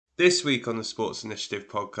This week on the Sports Initiative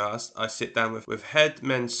podcast, I sit down with head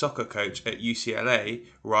men's soccer coach at UCLA,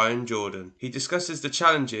 Ryan Jordan. He discusses the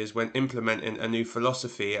challenges when implementing a new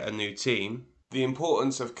philosophy at a new team, the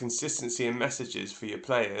importance of consistency in messages for your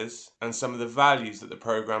players, and some of the values that the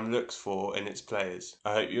program looks for in its players.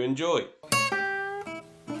 I hope you enjoy.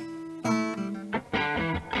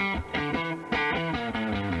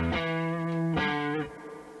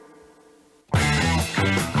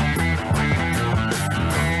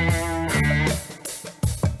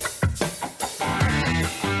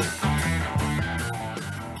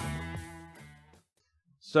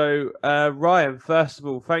 So, Ryan, first of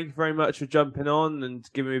all, thank you very much for jumping on and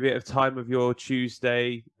giving me a bit of time of your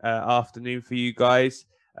Tuesday afternoon for you guys.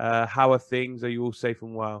 How are things? Are you all safe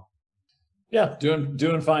and well? Yeah,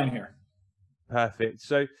 doing fine here. Perfect.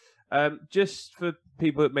 So, just for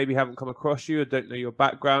people that maybe haven't come across you or don't know your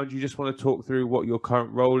background, you just want to talk through what your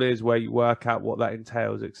current role is, where you work at, what that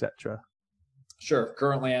entails, etc. Sure.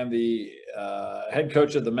 Currently, I'm the head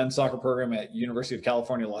coach of the men's soccer program at University of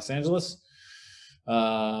California, Los Angeles.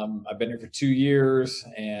 I've been here for 2 years,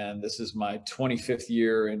 and this is my 25th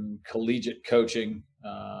year in collegiate coaching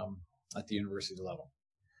at the university level.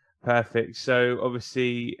 Perfect. So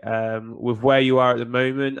obviously, with where you are at the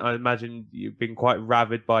moment, I imagine you've been quite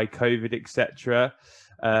ravid by COVID, etc.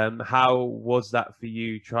 How was that for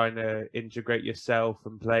you, trying to integrate yourself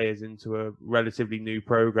and players into a relatively new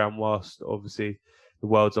program whilst obviously the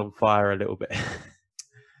world's on fire a little bit?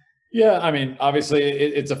 Yeah, I mean, obviously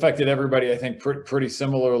it's affected everybody, I think, pretty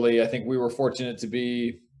similarly. I think we were fortunate to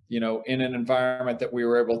be, in an environment that we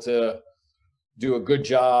were able to do a good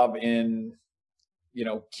job in,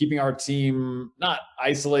 keeping our team not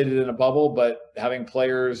isolated in a bubble, but having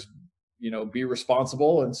players, be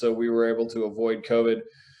responsible. And so we were able to avoid COVID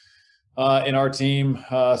in our team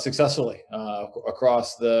successfully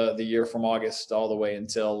across the year from August all the way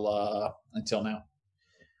until now.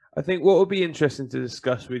 I think what would be interesting to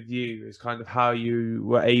discuss with you is kind of how you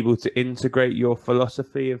were able to integrate your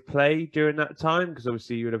philosophy of play during that time, because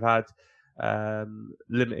obviously you would have had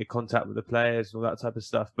limited contact with the players and all that type of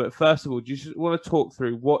stuff. But first of all, do you just want to talk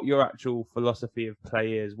through what your actual philosophy of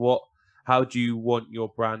play is? How do you want your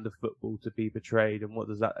brand of football to be portrayed, and what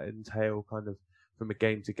does that entail kind of from a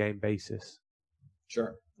game-to-game basis?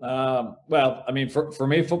 Sure. Well, I mean, for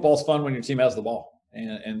me, football's fun when your team has the ball.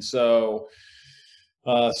 And so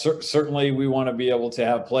certainly we want to be able to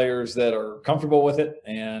have players that are comfortable with it.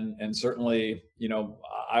 And certainly,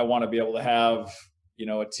 I want to be able to have,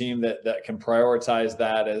 a team that can prioritize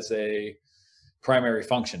that as a primary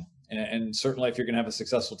function. And certainly if you're going to have a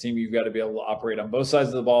successful team, you've got to be able to operate on both sides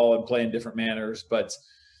of the ball and play in different manners. But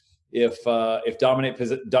if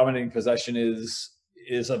dominating possession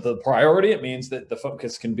is of the priority, it means that the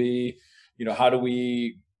focus can be, how do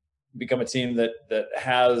we become a team that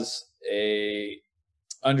has a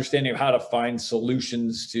understanding of how to find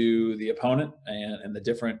solutions to the opponent and the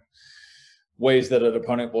different ways that an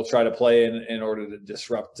opponent will try to play in order to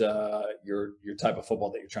disrupt your type of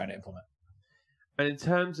football that you're trying to implement. And in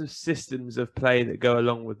terms of systems of play that go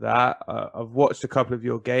along with that, I've watched a couple of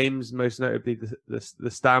your games, most notably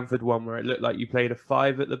the Stanford one, where it looked like you played a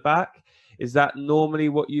 5 at the back. Is that normally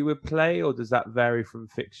what you would play, or does that vary from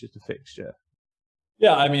fixture to fixture?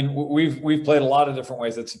 Yeah, I mean, we've played a lot of different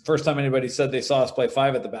ways. It's the first time anybody said they saw us play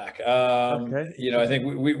 5 at the back. Okay. I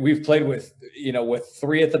think we've played with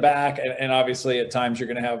 3 at the back, and obviously at times you're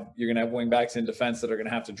gonna have wing backs in defense that are gonna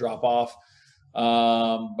have to drop off.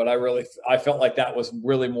 But I felt like that was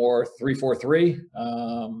really more 3-4-3.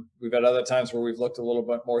 We've had other times where we've looked a little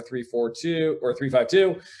bit more 3-4-2 or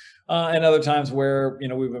 3-5-2, and other times where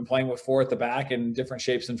we've been playing with 4 at the back and different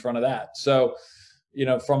shapes in front of that. So,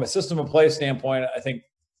 from a system of play standpoint, I think,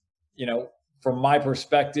 from my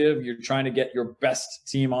perspective, you're trying to get your best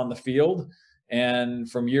team on the field. And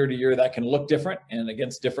from year to year, that can look different. And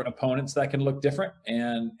against different opponents, that can look different.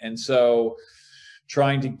 And so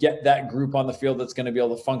trying to get that group on the field that's going to be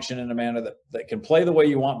able to function in a manner that can play the way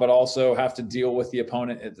you want, but also have to deal with the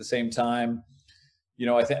opponent at the same time.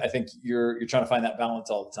 I think you're trying to find that balance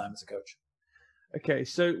all the time as a coach. Okay,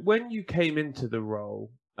 so when you came into the role,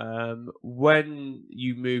 when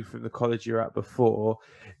you moved from the college you were at before,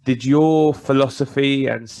 did your philosophy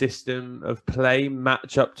and system of play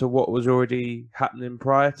match up to what was already happening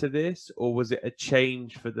prior to this, or was it a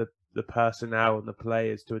change for the personnel and the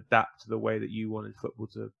players to adapt to the way that you wanted football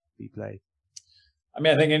to be played? I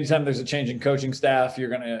mean, I think anytime there's a change in coaching staff, you're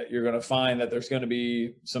gonna find that there's going to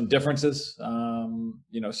be some differences.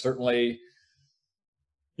 Certainly,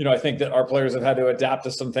 I think that our players have had to adapt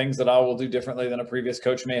to some things that I will do differently than a previous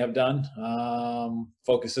coach may have done.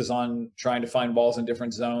 Focuses on trying to find balls in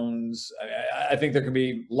different zones. I think there can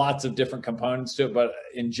be lots of different components to it, but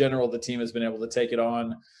in general, the team has been able to take it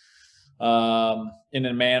on in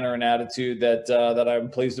a manner and attitude that I'm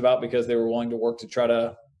pleased about, because they were willing to work to try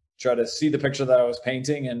to see the picture that I was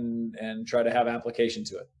painting and try to have application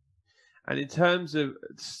to it. And in terms of,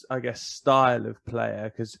 I guess, style of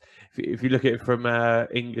player, because if you look at it from an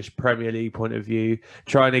English Premier League point of view,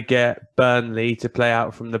 trying to get Burnley to play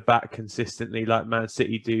out from the back consistently like Man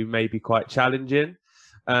City do may be quite challenging.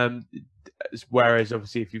 Whereas,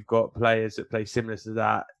 obviously, if you've got players that play similar to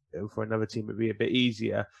that, for another team, it would be a bit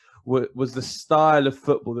easier. Was the style of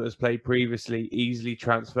football that was played previously easily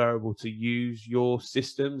transferable to use your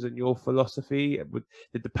systems and your philosophy?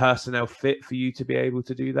 Did the personnel fit for you to be able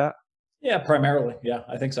to do that? Yeah, primarily. Yeah,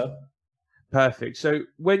 I think so. Perfect. So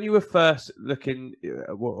when you were first looking,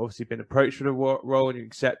 obviously been approached for the role and you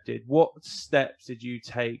accepted, what steps did you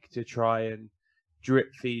take to try and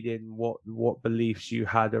drip feed in what beliefs you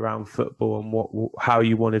had around football and how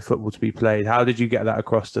you wanted football to be played? How did you get that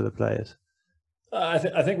across to the players? I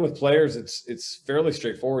think with players, it's fairly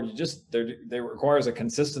straightforward. They requires a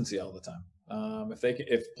consistency all the time.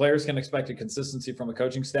 If players can expect a consistency from a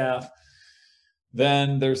coaching staff,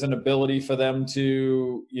 then there's an ability for them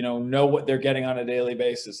to, know what they're getting on a daily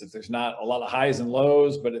basis. If there's not a lot of highs and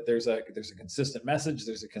lows, but if there's a consistent message,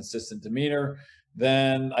 there's a consistent demeanor,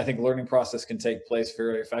 then I think learning process can take place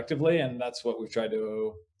very effectively. And that's what we've tried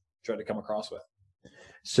to come across with.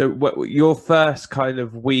 So your first kind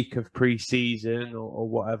of week of pre-season or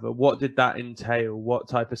whatever, what did that entail? What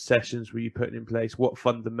type of sessions were you putting in place? What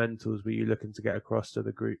fundamentals were you looking to get across to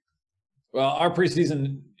the group? Well, our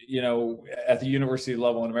preseason, at the university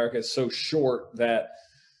level in America is so short that,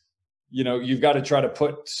 you've got to try to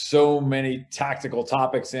put so many tactical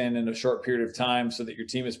topics in a short period of time so that your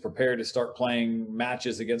team is prepared to start playing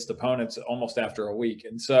matches against opponents almost after a week.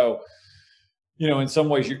 And so, in some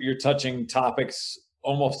ways you're touching topics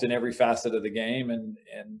almost in every facet of the game.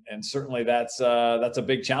 And certainly that's a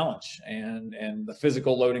big challenge. And the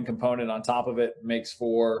physical loading component on top of it makes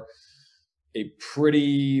for a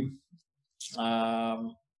pretty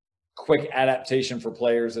quick adaptation for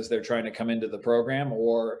players as they're trying to come into the program,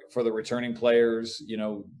 or for the returning players,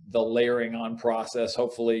 the layering on process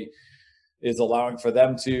hopefully is allowing for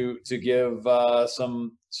them to give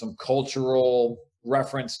some cultural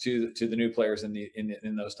reference to the new players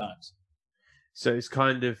in those times. So it's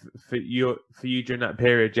kind of for you during that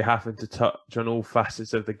period, you're having to touch on all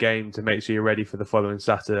facets of the game to make sure you're ready for the following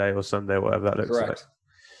Saturday or Sunday, whatever that looks Correct.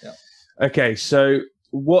 like. Yeah. Okay, so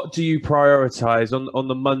what do you prioritize on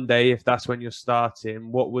the Monday, if that's when you're starting?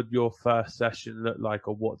 What would your first session look like,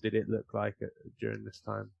 or what did it look like during this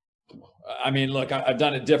time? I mean, look, I've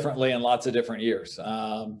done it differently in lots of different years.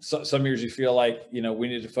 Some years you feel like, we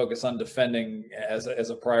need to focus on defending as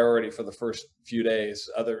a priority for the first few days.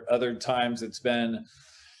 Other times it's been,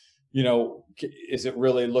 is it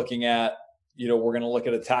really looking at, we're going to look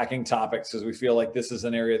at attacking topics because we feel like this is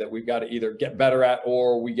an area that we've got to either get better at,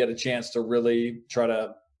 or we get a chance to really try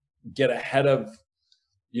to get ahead of,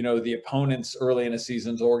 the opponents early in a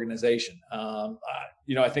season's organization.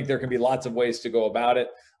 I think there can be lots of ways to go about it.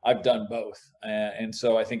 I've done both. And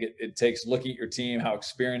so I think it takes looking at your team. How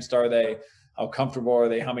experienced are they? How comfortable are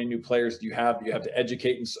they? How many new players do you have? Do you have to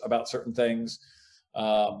educate about certain things?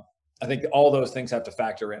 I think all those things have to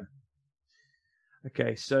factor in.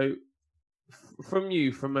 Okay. So from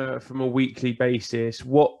a weekly basis,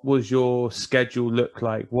 what was your schedule look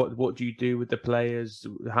like? What do you do with the players?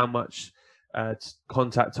 How much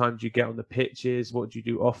contact time do you get on the pitches? What do you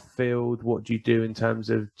do off field? What do you do in terms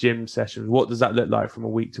of gym sessions? What does that look like from a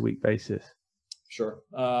week to week basis? Sure.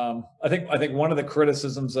 I think one of the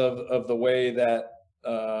criticisms of the way that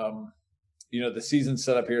the season's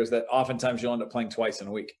set up here is that oftentimes you'll end up playing twice in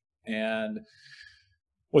a week. And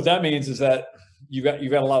what that means is that you've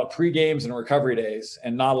got a lot of pre-games and recovery days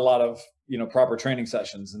and not a lot of proper training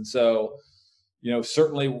sessions. And so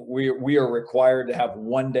certainly we are required to have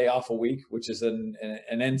 1 day off a week, which is an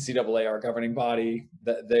NCAA, our governing body,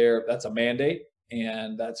 that's a mandate,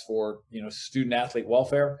 and that's for student athlete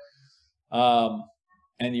welfare.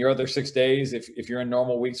 And your other 6 days, if you're in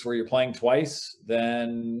normal weeks where you're playing twice,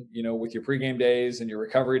 then with your pregame days and your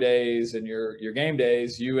recovery days and your game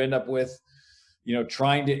days, you end up with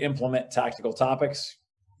trying to implement tactical topics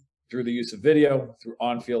through the use of video, through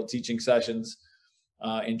on-field teaching sessions.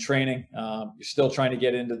 In training, you're still trying to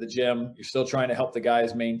get into the gym. You're still trying to help the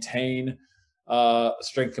guys maintain a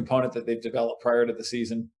strength component that they've developed prior to the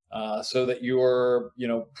season, so that you're,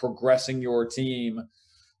 progressing your team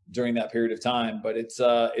during that period of time. But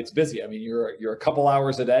it's busy. I mean, you're a couple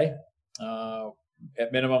hours a day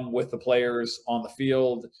at minimum with the players on the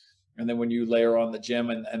field, and then when you layer on the gym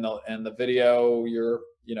and the video,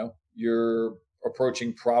 you're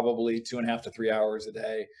approaching probably 2.5 to 3 hours a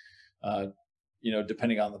day,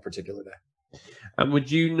 depending on the particular day. And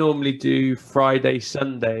would you normally do Friday,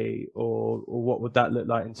 Sunday, or what would that look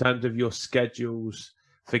like in terms of your schedules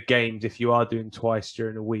for games if you are doing twice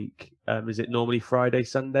during a week? Is it normally Friday,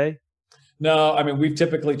 Sunday? No, I mean, we've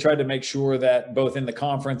typically tried to make sure that both in the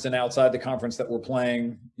conference and outside the conference that we're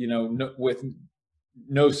playing, with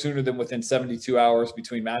no sooner than within 72 hours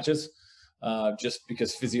between matches, just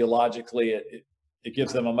because physiologically it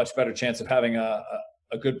gives them a much better chance of having a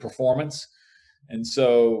good performance. And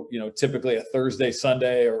so, typically a Thursday,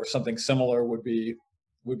 Sunday, or something similar would be,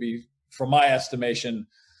 from my estimation,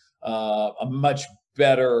 a much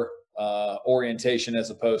better orientation as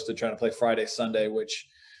opposed to trying to play Friday, Sunday, which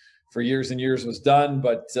for years and years was done,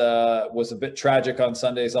 but was a bit tragic on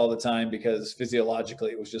Sundays all the time because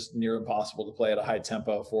physiologically it was just near impossible to play at a high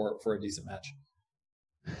tempo for a decent match.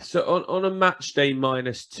 So on a match day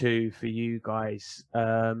 -2 for you guys,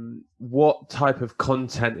 what type of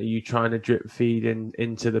content are you trying to drip feed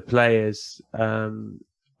into the players?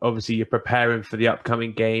 Obviously, you're preparing for the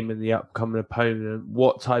upcoming game and the upcoming opponent.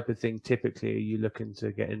 What type of thing typically are you looking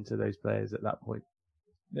to get into those players at that point?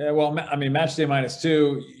 Yeah, well, I mean, match day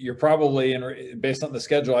 -2, you're probably, based on the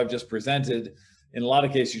schedule I've just presented, in a lot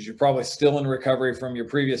of cases, you're probably still in recovery from your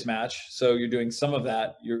previous match. So you're doing some of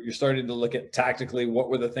that. You're starting to look at tactically, what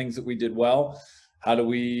were the things that we did well? How do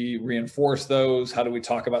we reinforce those? How do we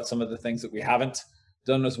talk about some of the things that we haven't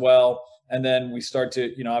done as well? And then we start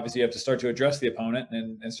to, obviously you have to start to address the opponent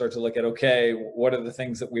and start to look at, okay, what are the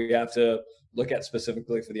things that we have to look at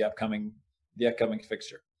specifically for the upcoming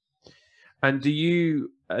fixture? And do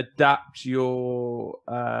you adapt your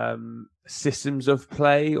systems of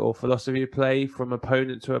play or philosophy of play from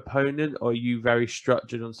opponent to opponent, or are you very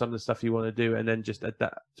structured on some of the stuff you want to do and then just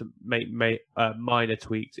adapt to make minor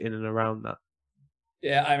tweaks in and around that?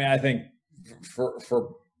 Yeah, I mean, I think for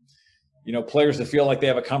players to feel like they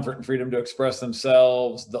have a comfort and freedom to express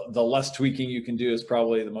themselves, the less tweaking you can do is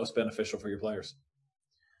probably the most beneficial for your players.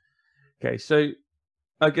 Okay, so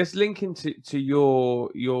I guess linking to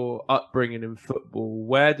your upbringing in football,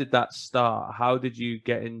 where did that start? How did you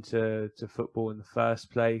get into football in the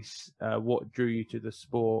first place? What drew you to the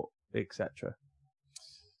sport, etc.?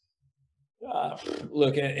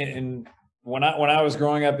 Look, when I was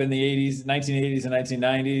growing up in the 1980s and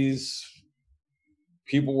 1990s,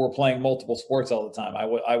 people were playing multiple sports all the time.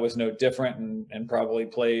 I was no different, and probably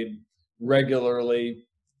played regularly.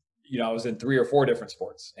 I was in 3 or 4 different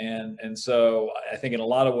sports. And so I think in a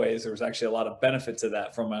lot of ways, there was actually a lot of benefit to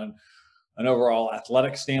that from an overall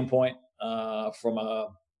athletic standpoint, from a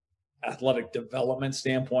athletic development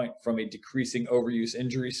standpoint, from a decreasing overuse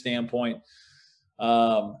injury standpoint.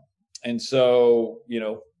 And so,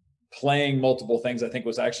 playing multiple things, I think,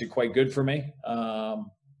 was actually quite good for me.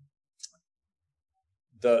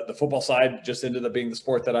 The football side just ended up being the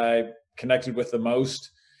sport that I connected with the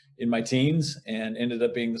most in my teens, and ended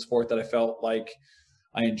up being the sport that I felt like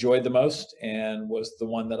I enjoyed the most, and was the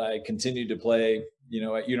one that I continued to play,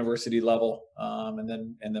 at university level, and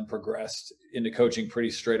then progressed into coaching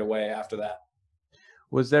pretty straight away after that.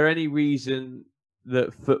 Was there any reason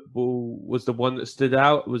that football was the one that stood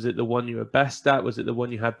out? Was it the one you were best at? Was it the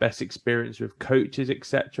one you had best experience with coaches,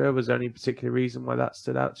 etc.? Was there any particular reason why that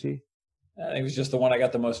stood out to you? I think it was just the one I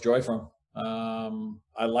got the most joy from.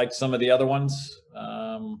 I liked some of the other ones.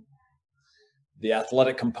 The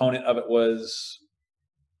athletic component of it was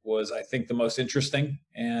I think the most interesting,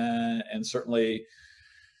 and certainly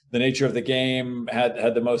the nature of the game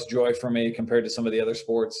had the most joy for me compared to some of the other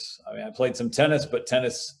sports. I mean, I played some tennis, but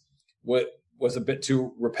tennis was a bit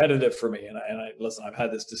too repetitive for me. And I listen, I've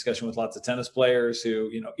had this discussion with lots of tennis players who,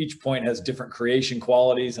 each point has different creation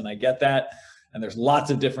qualities, and I get that. And there's lots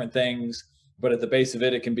of different things, but at the base of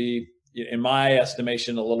it, it can be, in my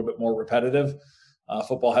estimation, a little bit more repetitive.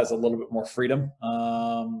 Football has a little bit more freedom,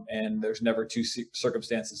 and there's never 2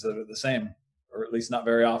 circumstances that are the same, or at least not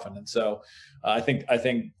very often. And so I think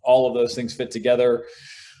all of those things fit together,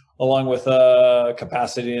 along with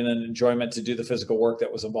capacity and an enjoyment to do the physical work that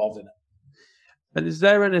was involved in it. And is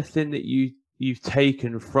there anything that you've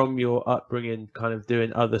taken from your upbringing, kind of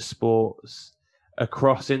doing other sports,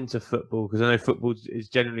 across into football? Because I know football is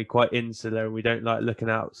generally quite insular, and we don't like looking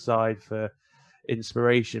outside for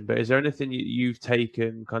inspiration. But is there anything you've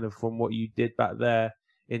taken kind of from what you did back there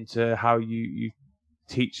into how you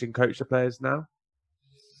teach and coach the players now?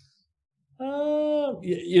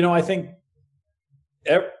 I think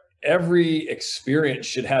every experience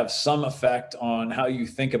should have some effect on how you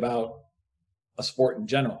think about a sport in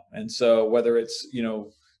general. And so whether it's,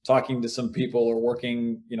 talking to some people or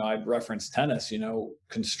working, I'd reference tennis,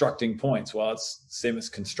 constructing points. Well, it's the same as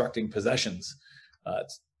constructing possessions.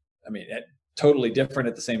 Totally different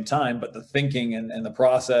at the same time, but the thinking and the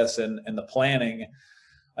process and the planning,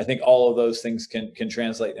 I think all of those things can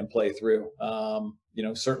translate and play through.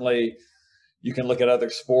 Certainly you can look at other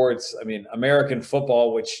sports. American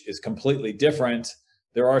football, which is completely different,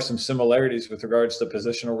 there are some similarities with regards to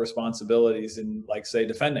positional responsibilities in, like, say,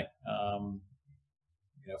 defending.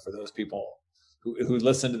 For those people who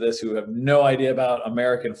listen to this who have no idea about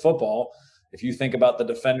American football, if you think about the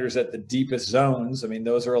defenders at the deepest zones,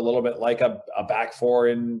 those are a little bit like a back four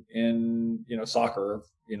in soccer,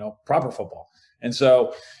 proper football. And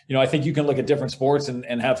so, I think you can look at different sports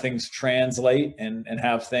and have things translate and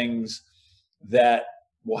have things that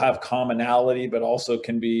will have commonality, but also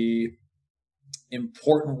can be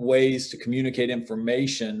important ways to communicate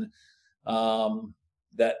information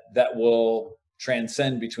that will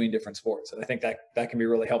transcend between different sports. And I think that can be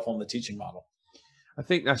really helpful in the teaching model. I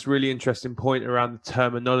think that's a really interesting point around the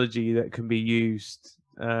terminology that can be used.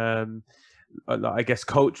 I guess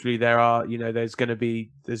culturally there are, there's going to be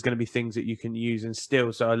things that you can use and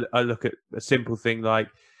still. So I look at a simple thing like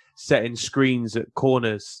setting screens at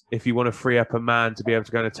corners. If you want to free up a man to be able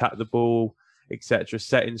to go and attack the ball, etc.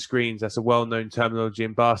 Setting screens, that's a well-known terminology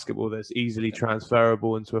in basketball that's easily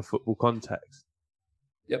transferable into a football context.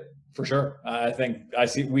 Yep, for sure. I think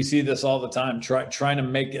we see this all the time, trying to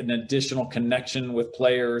make an additional connection with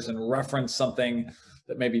players and reference something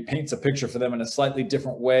that maybe paints a picture for them in a slightly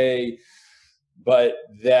different way, but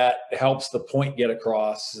that helps the point get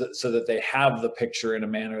across so that they have the picture in a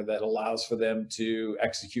manner that allows for them to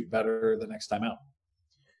execute better the next time out.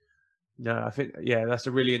 No, I think, that's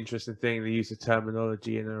a really interesting thing, the use of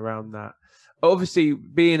terminology in and around that. Obviously,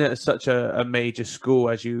 being at such a major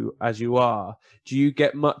school as you are, do you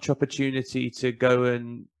get much opportunity to go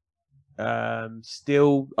and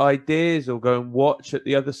steal ideas or go and watch at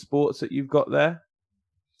the other sports that you've got there?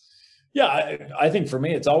 Yeah, I think for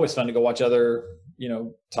me, it's always fun to go watch other,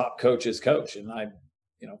 top coaches coach. And I'm,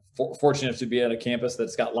 fortunate to be at a campus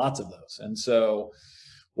that's got lots of those. And so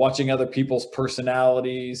watching other people's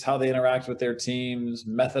personalities, how they interact with their teams,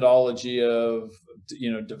 methodology of,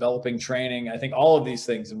 developing training. I think all of these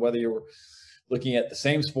things, and whether you're looking at the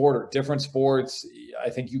same sport or different sports, I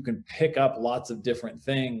think you can pick up lots of different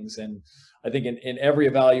things. And I think in every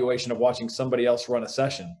evaluation of watching somebody else run a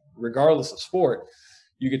session, regardless of sport,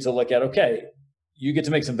 you get to look at, okay, you get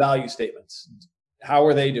to make some value statements. How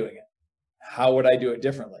are they doing it? How would I do it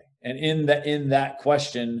differently? And in that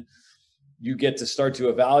question, you get to start to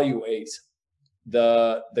evaluate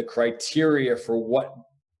the criteria for what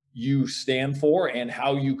you stand for and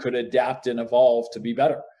how you could adapt and evolve to be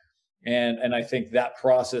better. And I think that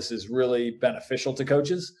process is really beneficial to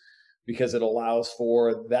coaches because it allows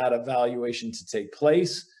for that evaluation to take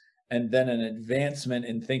place and then an advancement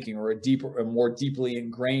in thinking or a more deeply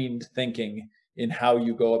ingrained thinking in how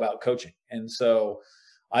you go about coaching. And so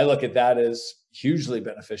I look at that as hugely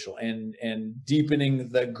beneficial and deepening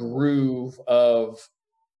the groove of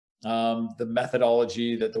the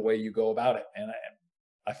methodology, that the way you go about it. And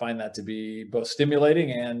I find that to be both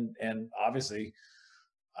stimulating and obviously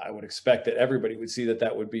I would expect that everybody would see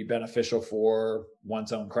that would be beneficial for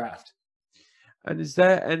one's own craft. And is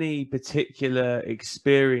there any particular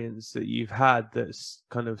experience that you've had that's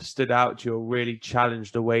kind of stood out to you or really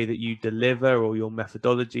challenged the way that you deliver or your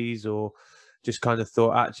methodologies, or just kind of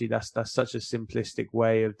thought, actually, that's such a simplistic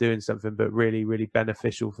way of doing something, but really, really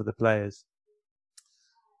beneficial for the players?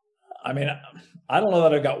 I don't know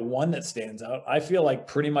that I've got one that stands out. I feel like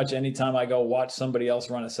pretty much anytime I go watch somebody else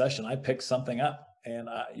run a session, I pick something up and,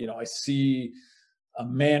 I see a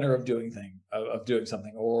manner of doing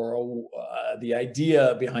something, or the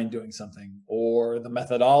idea behind doing something, or the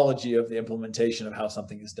methodology of the implementation of how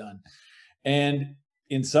something is done. And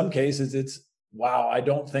in some cases, it's, wow, I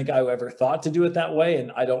don't think I ever thought to do it that way.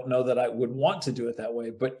 And I don't know that I would want to do it that way.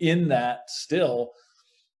 But in that, still,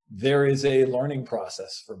 there is a learning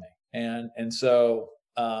process for me. And so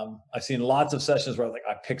I've seen lots of sessions where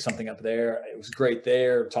I picked something up there. It was great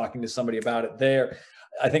there, talking to somebody about it there.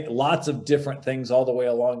 I think lots of different things all the way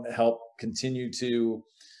along that help continue to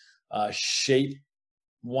shape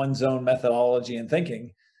one's own methodology and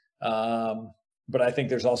thinking. But I think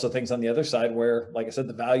there's also things on the other side where, like I said,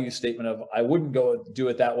 the value statement of I wouldn't go do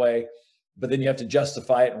it that way, but then you have to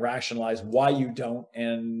justify it and rationalize why you don't.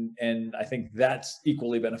 And I think that's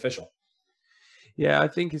equally beneficial. Yeah, I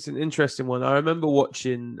think it's an interesting one. I remember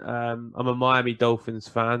watching. I'm a Miami Dolphins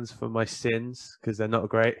fans for my sins because they're not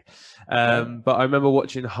great. Right. But I remember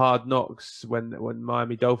watching Hard Knocks when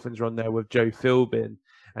Miami Dolphins were on there with Joe Philbin,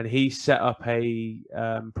 and he set up a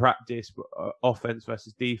practice offense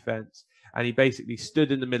versus defense, and he basically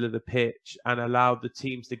stood in the middle of the pitch and allowed the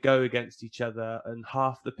teams to go against each other and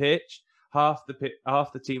half the pitch. Half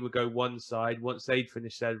the team would go one side. Once they'd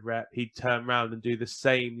finished their rep, he'd turn around and do the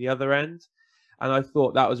same the other end. And I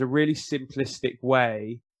thought that was a really simplistic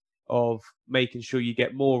way of making sure you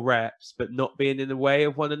get more reps, but not being in the way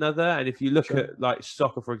of one another. And if you look Sure. at like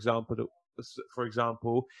soccer, for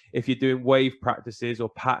example, if you're doing wave practices or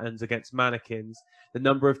patterns against mannequins, the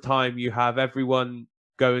number of time you have everyone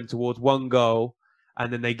going towards one goal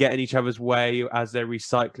and then they get in each other's way as they're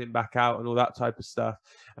recycling back out and all that type of stuff.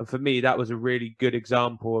 And for me, that was a really good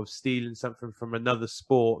example of stealing something from another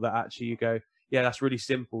sport that actually you go, yeah, that's really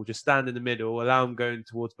simple. Just stand in the middle, allow them going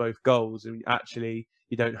towards both goals, and actually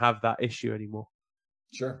you don't have that issue anymore.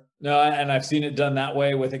 Sure. No, and I've seen it done that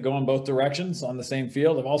way with it going both directions on the same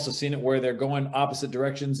field. I've also seen it where they're going opposite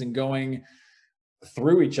directions and going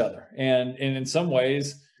through each other. And in some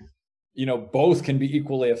ways, both can be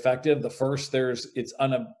equally effective. The first, it's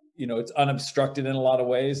unobstructed in a lot of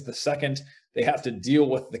ways. The second, they have to deal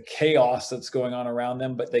with the chaos that's going on around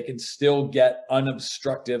them, but they can still get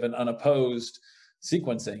unobstructive and unopposed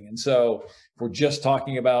sequencing. And so if we're just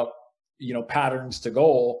talking about, patterns to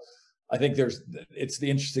goal, I think it's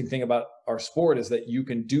the interesting thing about our sport is that you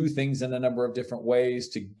can do things in a number of different ways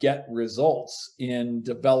to get results in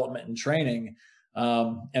development and training.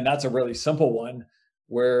 And that's a really simple one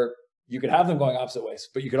where you could have them going opposite ways,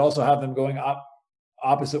 but you could also have them going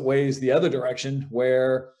opposite ways the other direction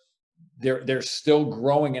where they're still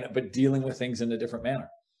growing in it, but dealing with things in a different manner.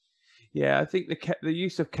 Yeah, I think the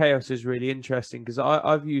use of chaos is really interesting because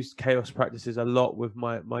I've used chaos practices a lot with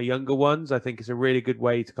my younger ones. I think it's a really good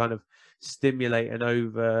way to kind of stimulate and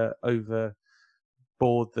overboard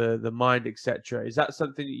the mind, etc. Is that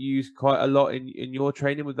something that you use quite a lot in your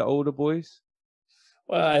training with the older boys?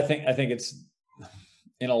 Well, I think it's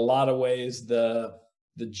in a lot of ways the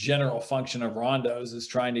general function of rondos is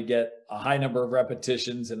trying to get a high number of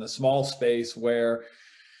repetitions in a small space where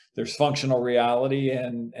there's functional reality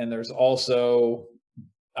and there's also,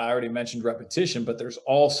 I already mentioned repetition, but there's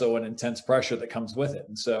also an intense pressure that comes with it.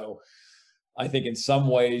 And so I think in some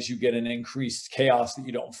ways you get an increased chaos that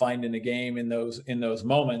you don't find in a game in those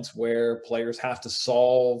moments where players have to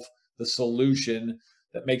solve the solution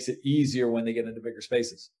that makes it easier when they get into bigger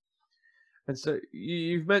spaces. And so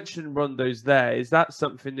you've mentioned rondos there. Is that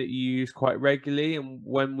something that you use quite regularly? And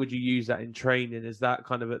when would you use that in training? Is that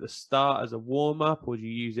kind of at the start as a warm up, or do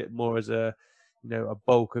you use it more as a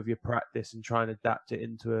bulk of your practice and try and adapt it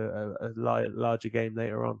into a larger game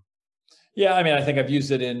later on? Yeah, I mean, I think I've used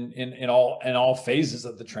it in all phases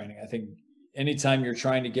of the training. I think anytime you're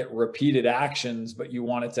trying to get repeated actions, but you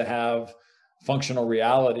want it to have functional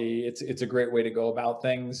reality, it's a great way to go about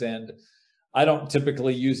things. And I don't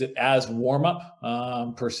typically use it as warm up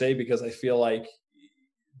per se, because I feel like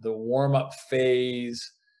the warm up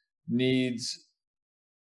phase needs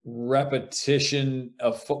repetition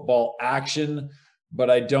of football action, but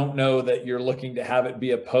I don't know that you're looking to have it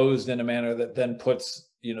be opposed in a manner that then puts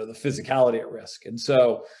the physicality at risk. And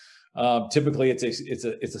so typically it's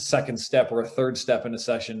a second step or a third step in a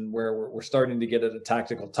session where we're starting to get at a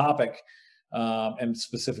tactical topic and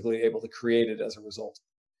specifically able to create it as a result.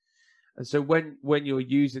 And so when you're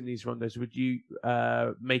using these rondos, would you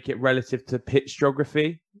make it relative to pitch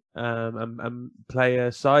geography and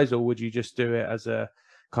player size, or would you just do it as a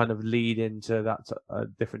kind of lead into that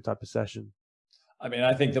different type of session? I mean,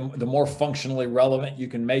 I think the more functionally relevant you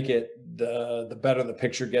can make it, the better the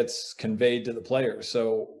picture gets conveyed to the players.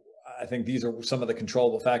 So I think these are some of the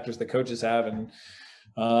controllable factors that coaches have, and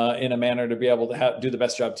in a manner to be able to do the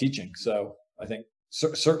best job teaching. So I think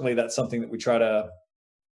certainly that's something that we try to.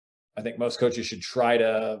 I think most coaches should try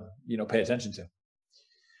to, pay attention to.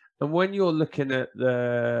 And when you're looking at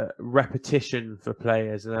the repetition for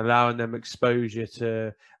players and allowing them exposure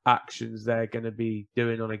to actions they're going to be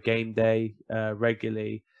doing on a game day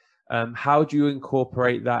regularly, how do you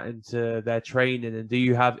incorporate that into their training? And do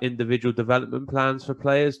you have individual development plans for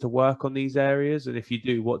players to work on these areas? And if you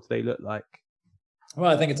do, what do they look like? Well,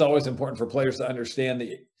 I think it's always important for players to understand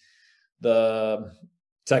the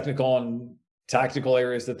technical and tactical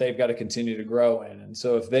areas that they've got to continue to grow in. And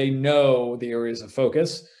so if they know the areas of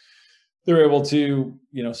focus, they're able to,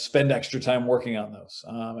 spend extra time working on those.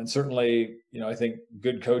 And certainly, I think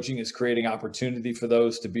good coaching is creating opportunity for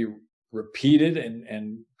those to be repeated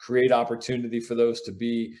and create opportunity for those to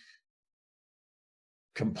be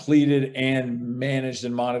completed and managed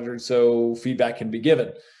and monitored so feedback can be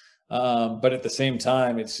given. But at the same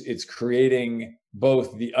time, it's creating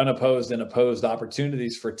both the unopposed and opposed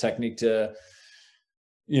opportunities for technique to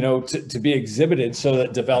be exhibited so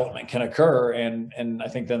that development can occur. And I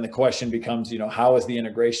think then the question becomes, how is the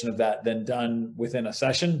integration of that then done within a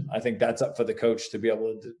session? I think that's up for the coach to be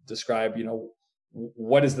able to describe,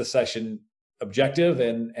 what is the session objective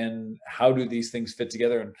and how do these things fit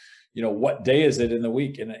together? And, what day is it in the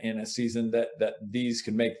week in a season that these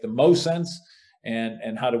can make the most sense?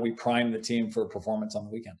 And how do we prime the team for performance on the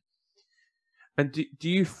weekend? And do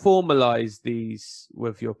you formalize these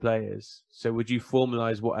with your players? So would you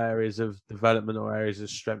formalize what areas of development or areas of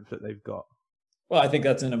strength that they've got? Well, I think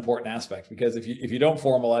that's an important aspect, because if you don't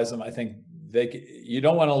formalize them, I think you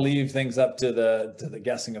don't want to leave things up to the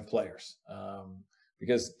guessing of players,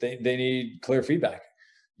 because they need clear feedback.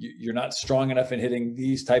 You're not strong enough in hitting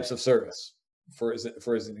these types of service, for as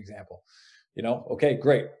an example. Okay,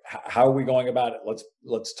 great. How are we going about it?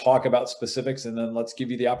 Let's talk about specifics, and then let's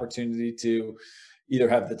give you the opportunity to either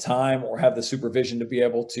have the time or have the supervision to be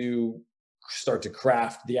able to start to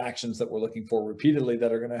craft the actions that we're looking for repeatedly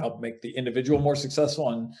that are going to help make the individual more successful,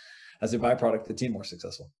 and as a byproduct, the team more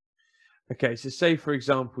successful. Okay, so say, for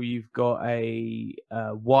example, you've got a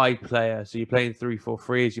wide player. So you're playing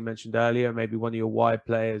 3-4-3, as you mentioned earlier. Maybe one of your wide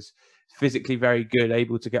players physically very good,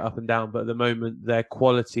 able to get up and down, but at the moment their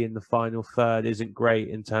quality in the final third isn't great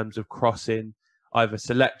in terms of crossing, either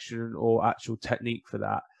selection or actual technique for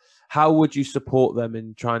that. How would you support them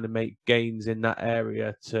in trying to make gains in that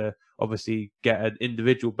area to obviously get an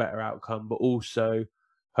individual better outcome, but also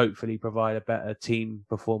hopefully provide a better team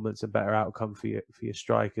performance and better outcome for your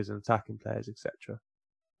strikers and attacking players, etc.?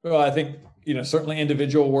 Well, I think, certainly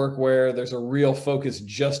individual work where there's a real focus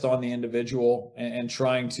just on the individual and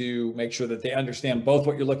trying to make sure that they understand both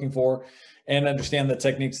what you're looking for and understand the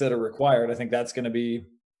techniques that are required. I think that's going to be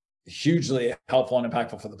hugely helpful and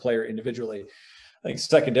impactful for the player individually. I think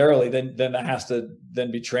secondarily, then that has to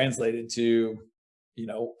then be translated to,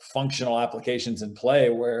 functional applications in play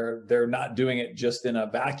where they're not doing it just in a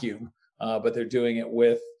vacuum, but they're doing it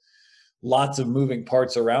with lots of moving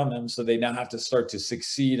parts around them. So they now have to start to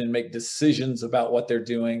succeed and make decisions about what they're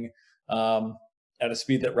doing at a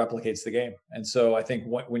speed that replicates the game. And so I think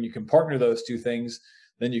when you can partner those two things,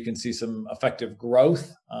 then you can see some effective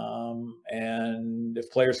growth. And if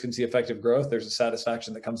players can see effective growth, there's a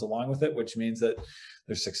satisfaction that comes along with it, which means that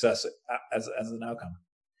there's success as an outcome.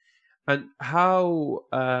 And how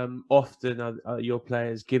often are your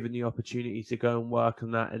players given the opportunity to go and work on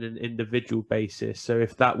that in an individual basis? So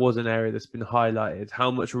if that was an area that's been highlighted, how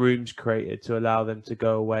much room's created to allow them to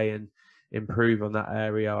go away and improve on that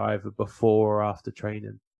area either before or after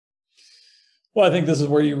training? Well, I think this is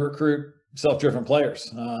where you recruit self-driven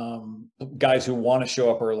players, guys who want to show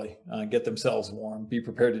up early, get themselves warm, be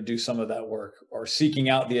prepared to do some of that work, or seeking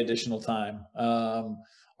out the additional time,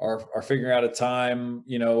 or figuring out a time,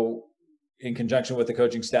 in conjunction with the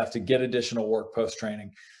coaching staff to get additional work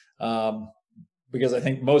post-training. Because I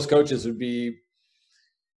think most coaches would be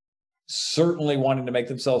certainly wanting to make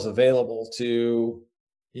themselves available to,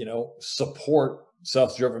 support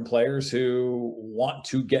self-driven players who want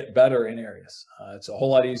to get better in areas. It's a whole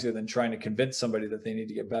lot easier than trying to convince somebody that they need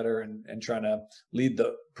to get better and trying to lead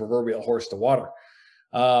the proverbial horse to water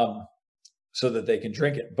so that they can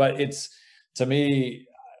drink it. But it's, to me,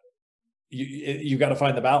 you got to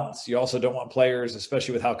find the balance. You also don't want players,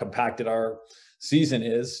 especially with how compacted our season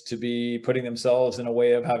is, to be putting themselves in a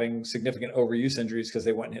way of having significant overuse injuries because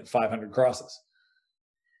they went and hit 500 crosses.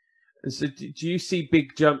 So do you see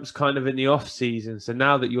big jumps kind of in the off season? So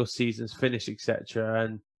now that your season's finished, etc.,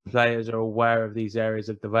 and players are aware of these areas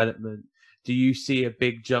of development, do you see a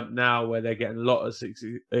big jump now where they're getting a lot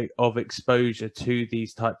of exposure to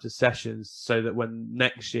these types of sessions so that when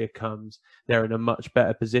next year comes, they're in a much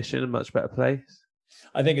better position, a much better place?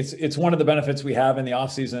 I think it's one of the benefits we have in the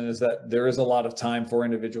off season is that there is a lot of time for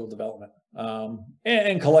individual development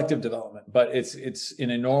and collective development. But it's in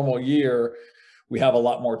a normal year, we have a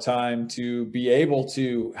lot more time to be able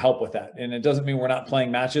to help with that. And it doesn't mean we're not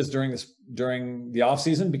playing matches during the off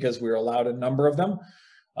season, because we're allowed a number of them.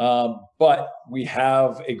 But we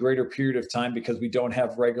have a greater period of time because we don't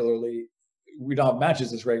have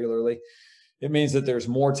matches as regularly. It means that there's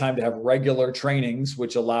more time to have regular trainings,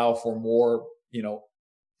 which allow for more,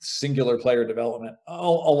 singular player development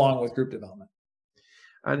along with group development.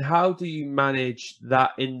 And how do you manage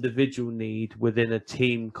that individual need within a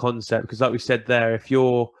team concept? Because like we said there, if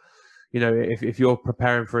you're, if you're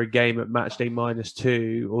preparing for a game at match day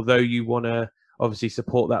 -2, although you want to obviously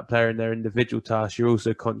support that player in their individual tasks, you're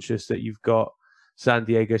also conscious that you've got San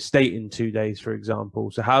Diego State in 2 days, for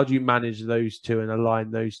example. So how do you manage those two and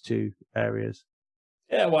align those two areas?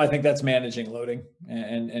 Yeah, well, I think that's managing loading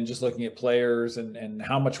and just looking at players and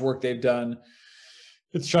how much work they've done.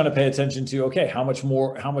 It's trying to pay attention to, okay, how much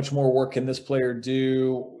more work can this player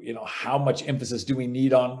do? You know, how much emphasis do we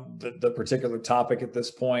need on the particular topic at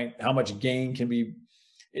this point? How much gain can be,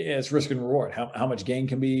 it's risk and reward. How much gain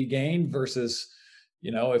can be gained versus,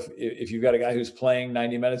 you know, if you've got a guy who's playing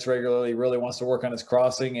 90 minutes regularly, really wants to work on his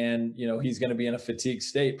crossing, and, you know, he's going to be in a fatigue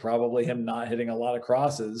state, probably him not hitting a lot of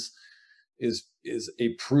crosses is a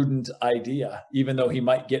prudent idea, even though he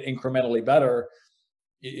might get incrementally better.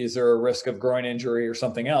 Is there a risk of groin injury or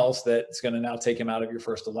something else that's going to now take him out of your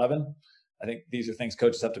first 11? I think these are things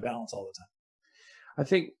coaches have to balance all the time. I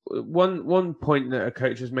think one point that a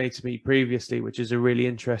coach has made to me previously, which is a really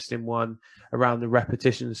interesting one around the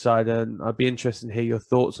repetition side, and I'd be interested to hear your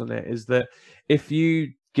thoughts on it, is that if you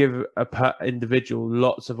give a individual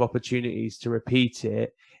lots of opportunities to repeat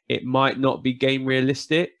it, it might not be game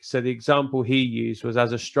realistic. So the example he used was,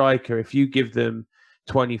 as a striker, if you give them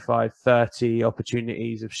 25, 30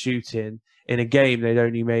 opportunities of shooting in a game, they'd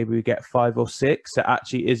only maybe get 5 or 6. So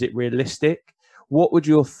actually, is it realistic? What would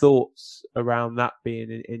your thoughts around that be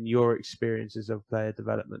in your experiences of player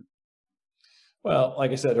development? Well,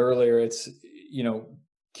 like I said earlier, it's, you know,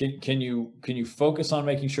 can you focus on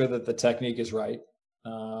making sure that the technique is right,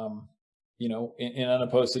 you know, in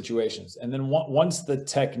unopposed situations, and then once the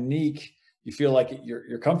technique, you feel like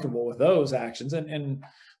you're comfortable with those actions, and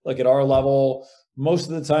look, at our level, most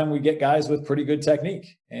of the time we get guys with pretty good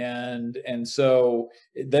technique, and so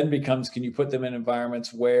it then becomes, can you put them in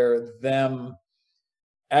environments where them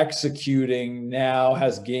executing now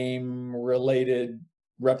has game related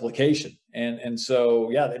replication, and so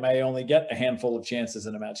yeah, they may only get a handful of chances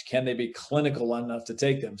in a match. Can they be clinical enough to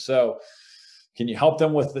take them? So can you help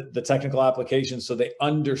them with the technical application so they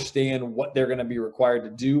understand what they're going to be required to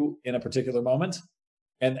do in a particular moment,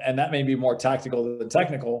 and that may be more tactical than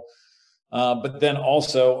technical, but then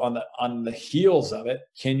also on the heels of it,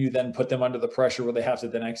 can you then put them under the pressure where they have to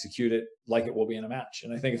then execute it like it will be in a match?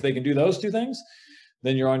 And I think if they can do those two things,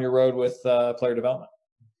 then you're on your road with player development.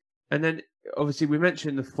 And then obviously we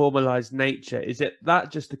mentioned the formalized nature. Is it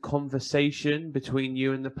that just a conversation between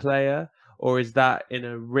you and the player, or is that in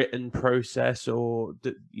a written process, or,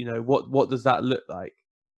 you know, what does that look like?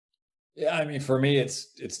 Yeah, I mean, for me,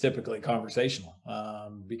 it's typically conversational,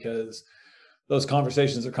 because those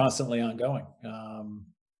conversations are constantly ongoing.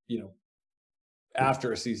 You know,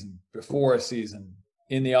 after a season, before a season,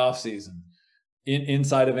 in the off season,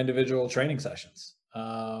 inside of individual training sessions.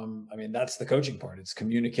 I mean, that's the coaching part. It's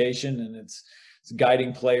communication, and it's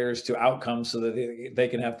guiding players to outcomes so that they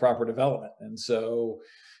can have proper development. And so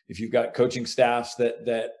if you've got coaching staffs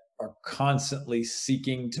that are constantly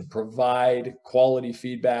seeking to provide quality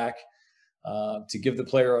feedback, to give the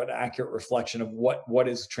player an accurate reflection of what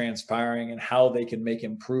is transpiring and how they can make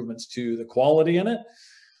improvements to the quality in it,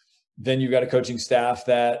 then you've got a coaching staff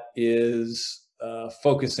that is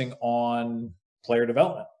focusing on player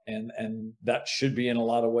development. And that should be, in a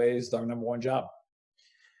lot of ways, our number one job.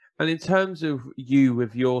 And in terms of you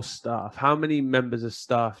with your staff, how many members of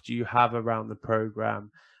staff do you have around the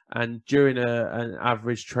program? And during an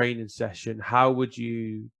average training session, how would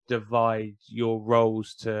you divide your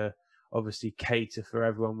roles to obviously cater for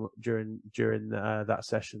everyone during that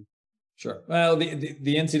session? Sure. Well, the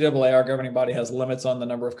NCAA, our governing body, has limits on the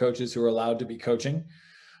number of coaches who are allowed to be coaching.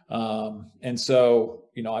 And so,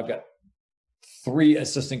 you know, I've got 3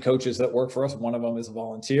 assistant coaches that work for us. One of them is a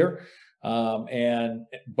volunteer.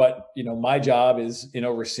 But you know, my job is in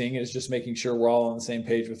overseeing is just making sure we're all on the same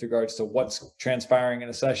page with regards to what's transpiring in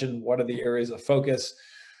a session, what are the areas of focus,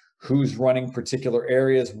 who's running particular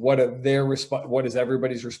areas, what is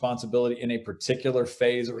everybody's responsibility in a particular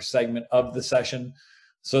phase or segment of the session,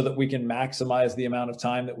 so that we can maximize the amount of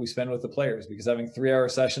time that we spend with the players, because having 3-hour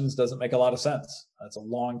sessions doesn't make a lot of sense. That's a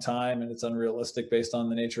long time, and it's unrealistic based on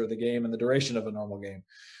the nature of the game and the duration of a normal game.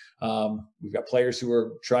 We've got players who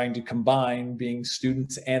are trying to combine being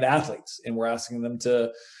students and athletes, and we're asking them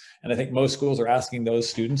to, and I think most schools are asking those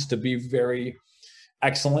students to be very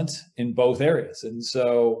excellent in both areas. And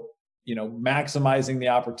so, you know, maximizing the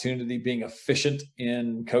opportunity, being efficient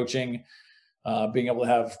in coaching, being able to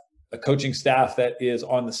have a coaching staff that is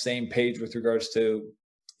on the same page with regards to,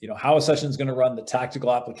 you know, how a session is going to run, the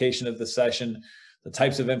tactical application of the session, the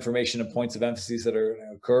types of information and points of emphasis that are going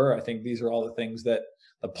to occur. I think these are all the things that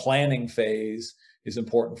the planning phase is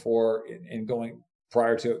important for in going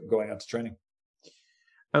prior to going out to training.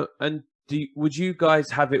 And would you guys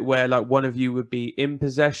have it where like one of you would be in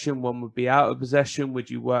possession, one would be out of possession? Would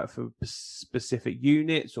you work for specific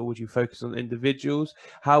units, or would you focus on individuals?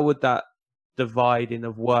 How would that dividing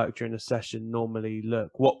of work during a session normally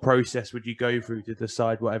look? What process would you go through to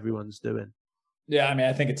decide what everyone's doing? Yeah, I mean,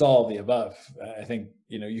 I think it's all of the above. I think,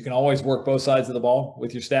 you can always work both sides of the ball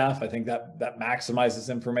with your staff. I think that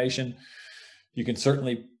maximizes information. You can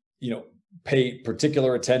certainly, pay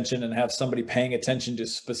particular attention and have somebody paying attention to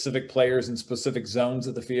specific players in specific zones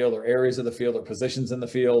of the field or areas of the field or positions in the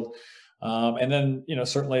field. And then,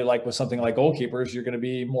 certainly like with something like goalkeepers, you're going to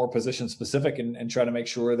be more position specific and try to make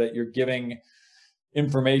sure that you're giving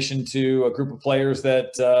information to a group of players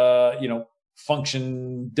that,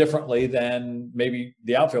 function differently than maybe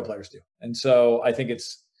the outfield players do. And so I think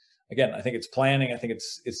it's planning. I think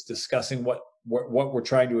it's discussing what we're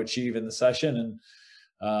trying to achieve in the session. And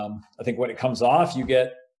I think when it comes off, you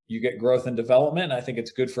get growth and development. And I think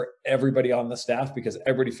it's good for everybody on the staff because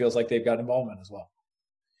everybody feels like they've got involvement as well.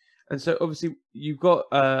 And so obviously you've got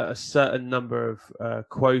a certain number of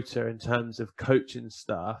quota in terms of coaching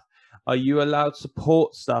staff. Are you allowed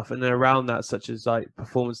support stuff and then around that, such as like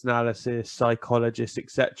performance analysis, psychologists,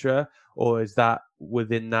 etc., or is that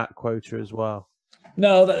within that quota as well?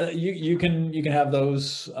 No, you can have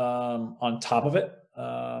those on top of it,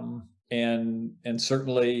 and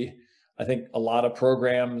certainly I think a lot of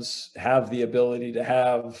programs have the ability to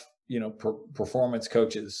have performance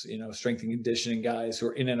coaches, strength and conditioning guys who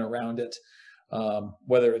are in and around it,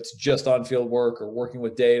 whether it's just on field work or working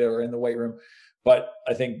with data or in the weight room. But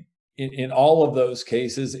I think in all of those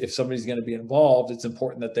cases, if somebody's going to be involved, it's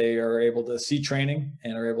important that they are able to see training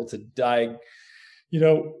and are able to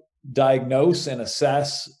diagnose and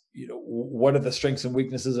assess, what are the strengths and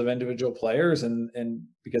weaknesses of individual players. And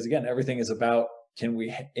because again, everything is about, can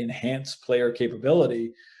we enhance player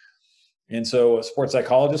capability? And so a sports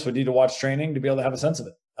psychologist would need to watch training to be able to have a sense of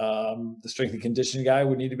it. The strength and conditioning guy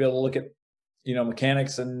would need to be able to look at,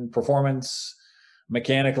 mechanics and performance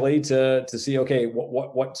mechanically to see, okay,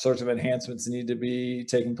 what sorts of enhancements need to be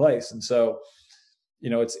taking place. And so,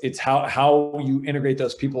 it's how you integrate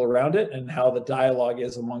those people around it and how the dialogue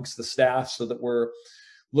is amongst the staff so that we're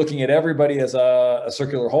looking at everybody as a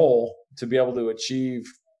circular whole to be able to achieve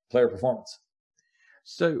player performance.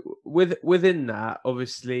 So within that,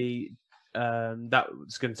 obviously,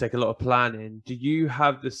 that's going to take a lot of planning. Do you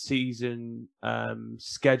have the season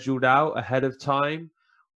scheduled out ahead of time?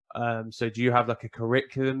 So do you have like a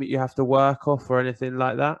curriculum that you have to work off or anything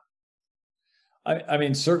like that? I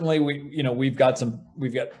mean, certainly we've got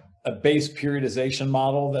a base periodization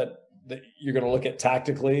model that you're going to look at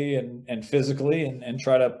tactically and physically and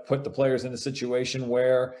try to put the players in a situation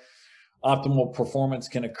where optimal performance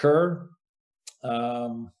can occur.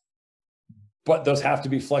 But those have to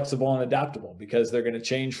be flexible and adaptable because they're going to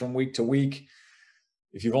change from week to week.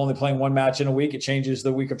 If you're only playing one match in a week, it changes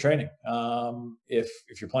the week of training. If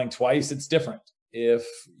you're playing twice, it's different. If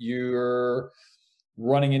you're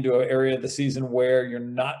running into an area of the season where you're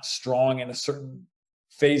not strong in a certain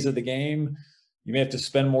phase of the game, you may have to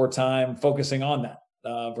spend more time focusing on that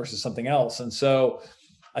versus something else. And so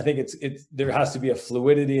I think there has to be a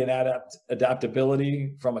fluidity and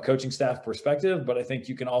adaptability from a coaching staff perspective, but I think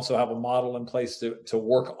you can also have a model in place to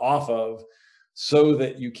work off of so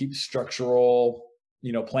that you keep structural,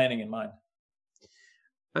 planning in mind.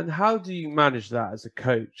 And how do you manage that as a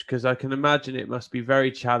coach? Because I can imagine it must be very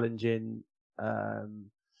challenging.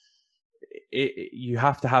 You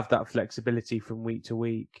have to have that flexibility from week to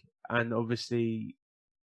week. And obviously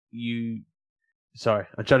sorry,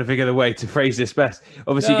 I'm trying to figure the way to phrase this best.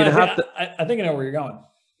 Obviously, you're going to have to... I think I know where you're going.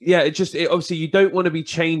 Yeah, obviously you don't want to be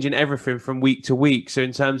changing everything from week to week. So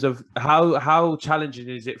in terms of how challenging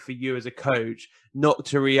is it for you as a coach not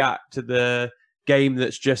to react to the game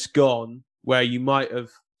that's just gone, where you might have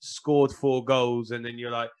scored 4 goals and then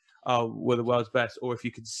you're like, oh, we're the world's best. Or if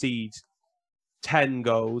you concede 10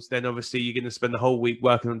 goals, then obviously you're going to spend the whole week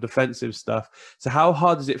working on defensive stuff. So how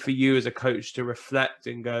hard is it for you as a coach to reflect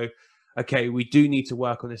and go, okay, we do need to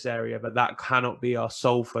work on this area, but that cannot be our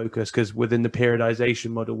sole focus because within the periodization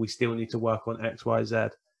model, we still need to work on X, Y, Z?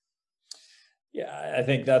 Yeah, I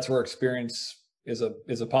think that's where experience is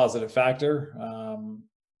a positive factor.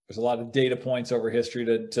 There's a lot of data points over history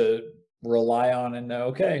to rely on and know,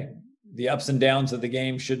 okay, the ups and downs of the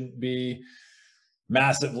game shouldn't be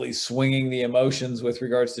massively swinging the emotions with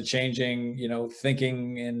regards to changing,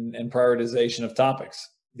 thinking and prioritization of topics.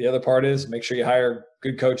 The other part is make sure you hire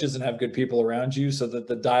good coaches and have good people around you so that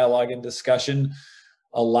the dialogue and discussion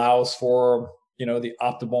allows for, the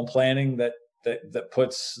optimal planning that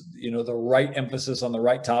puts, the right emphasis on the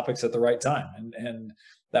right topics at the right time. And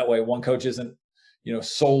that way one coach isn't,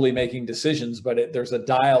 solely making decisions, but there's a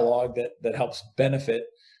dialogue that helps benefit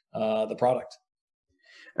the product.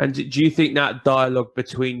 And do you think that dialogue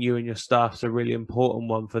between you and your staff is a really important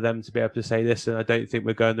one for them to be able to say, listen, I don't think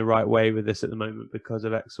we're going the right way with this at the moment because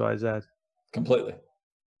of X, Y, Z? Completely.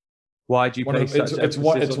 Why do you place such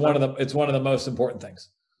emphasis on that? It's one of the most important things.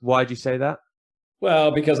 Why do you say that?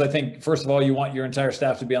 Well, because I think, first of all, you want your entire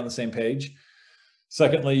staff to be on the same page.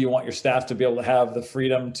 Secondly, you want your staff to be able to have the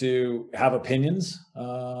freedom to have opinions,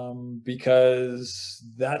 because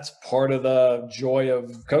that's part of the joy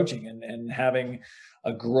of coaching and having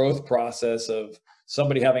a growth process of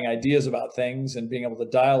somebody having ideas about things and being able to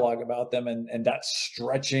dialogue about them, and that's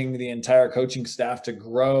stretching the entire coaching staff to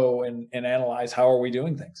grow and analyze how are we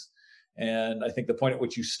doing things. And I think the point at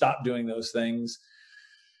which you stop doing those things,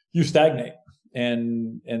 you stagnate.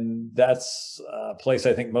 And that's a place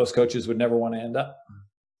I think most coaches would never want to end up.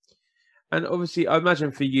 And obviously, I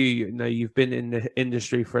imagine for you, you've been in the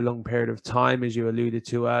industry for a long period of time, as you alluded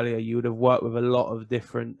to earlier. You would have worked with a lot of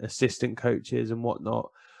different assistant coaches and whatnot.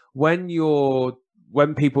 When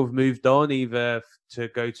people have moved on, either to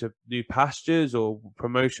go to new pastures or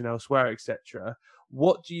promotion elsewhere, etc.,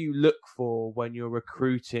 what do you look for when you're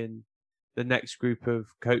recruiting the next group of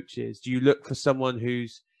coaches? Do you look for someone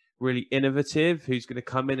who's really innovative, who's going to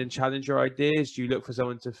come in and challenge your ideas? Do you look for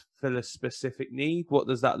someone to fill a specific need? What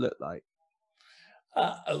does that look like?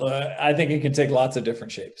 I think it can take lots of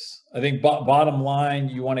different shapes. I think bottom line,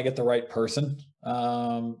 you want to get the right person.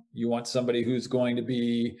 You want somebody who's going to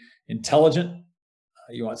be intelligent.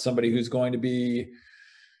 You want somebody who's going to be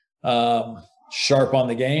sharp on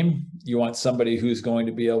the game. You want somebody who's going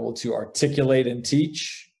to be able to articulate and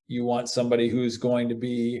teach. You want somebody who's going to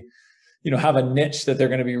be, have a niche that they're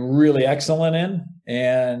going to be really excellent in.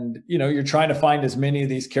 And, you're trying to find as many of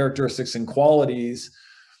these characteristics and qualities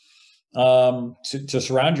to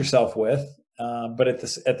surround yourself with. But at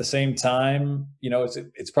the same time,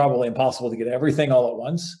 it's probably impossible to get everything all at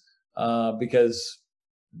once, because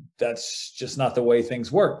that's just not the way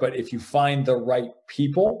things work. But if you find the right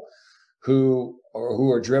people who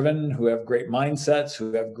are driven, who have great mindsets,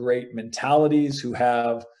 who have great mentalities, who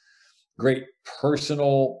have great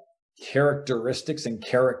personal characteristics and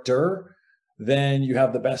character, then you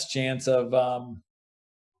have the best chance of,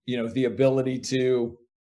 the ability to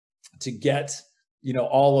get,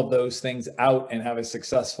 all of those things out and have a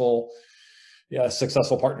successful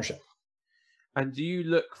partnership. And do you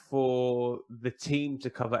look for the team to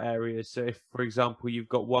cover areas? So if, for example, you've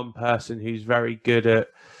got one person who's very good at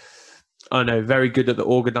the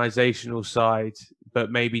organizational side, but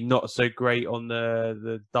maybe not so great on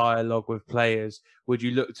the dialogue with players, would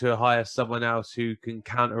you look to hire someone else who can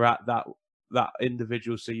counteract that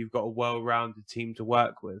individual, so you've got a well-rounded team to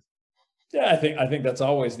work with? Yeah, I think that's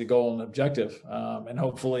always the goal and objective. And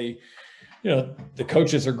hopefully, the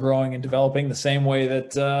coaches are growing and developing the same way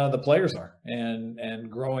that the players are, and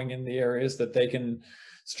growing in the areas that they can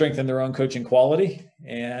strengthen their own coaching quality.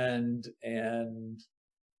 And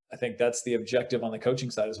I think that's the objective on the coaching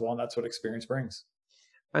side as well. And that's what experience brings.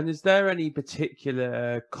 And is there any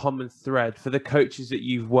particular common thread for the coaches that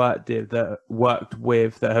you've worked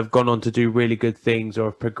with that have gone on to do really good things or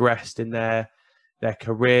have progressed in their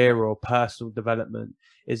career or personal development?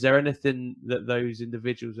 Is there anything that those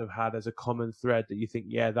individuals have had as a common thread that you think,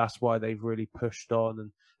 yeah, that's why they've really pushed on and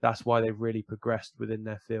that's why they've really progressed within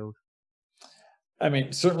their field? I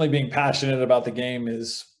mean, certainly being passionate about the game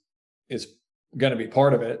is going to be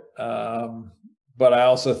part of it. But I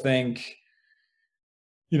also think,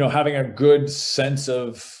 having a good sense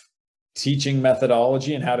of teaching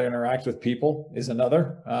methodology and how to interact with people is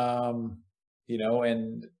another, and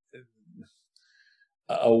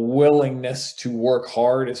a willingness to work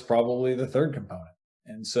hard is probably the third component.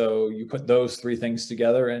 And so you put those three things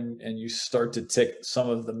together and you start to tick some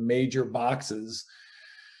of the major boxes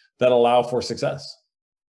that allow for success.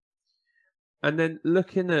 And then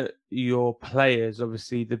looking at your players,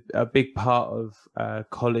 obviously a big part of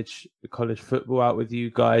college football out with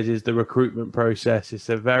you guys is the recruitment process. It's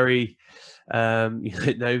a very,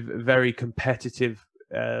 very competitive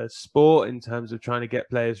sport in terms of trying to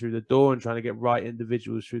get players through the door and trying to get right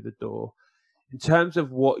individuals through the door. In terms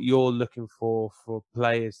of what you're looking for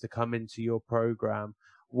players to come into your program,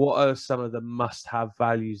 what are some of the must-have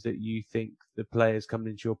values that you think the players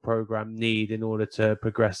coming into your program need in order to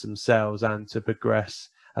progress themselves and to progress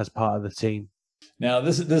as part of the team? Now,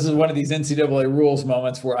 this is one of these NCAA rules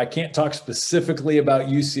moments where I can't talk specifically about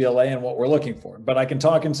UCLA and what we're looking for, but I can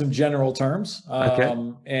talk in some general terms. Okay.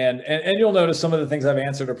 And you'll notice some of the things I've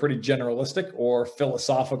answered are pretty generalistic or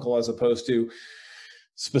philosophical, as opposed to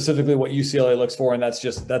specifically what UCLA looks for. And that's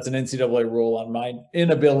an NCAA rule on my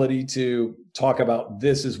inability to talk about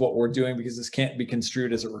this is what we're doing, because this can't be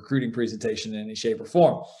construed as a recruiting presentation in any shape or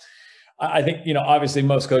form. I think, obviously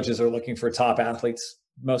most coaches are looking for top athletes.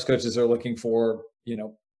 Most coaches are looking for,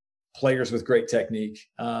 players with great technique.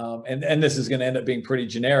 And this is going to end up being pretty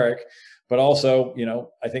generic, but also,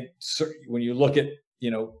 I think when you look at,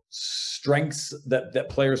 strengths that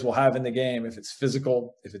players will have in the game, if it's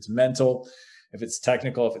physical, if it's mental, if it's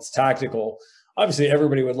technical, if it's tactical, obviously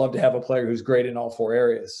everybody would love to have a player who's great in all four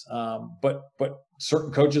areas. But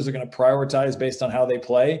certain coaches are going to prioritize based on how they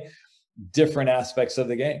play different aspects of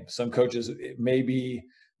the game. Some coaches, maybe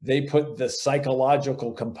they put the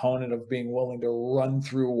psychological component of being willing to run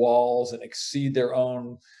through walls and exceed their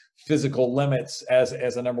own physical limits as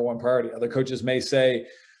a number one priority. Other coaches may say,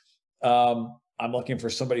 I'm looking for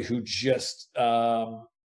somebody who just,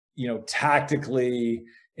 tactically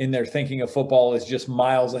in their thinking of football is just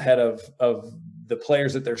miles ahead of the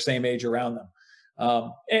players at their same age around them.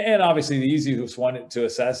 And obviously the easiest one to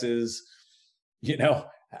assess is,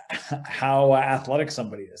 how athletic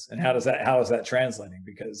somebody is and how is that translating,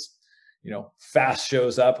 because, fast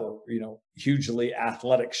shows up, or, hugely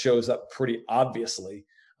athletic shows up pretty obviously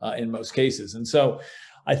in most cases. And so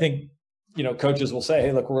I think, coaches will say,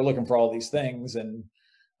 hey, look, we're looking for all these things. And,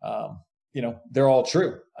 they're all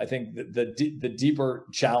true. I think the deeper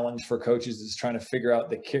challenge for coaches is trying to figure out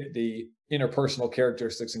the interpersonal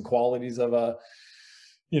characteristics and qualities of a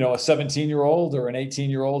 17-year-old or an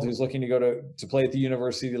 18-year-old who's looking to go to play at the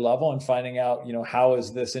university level, and finding out, how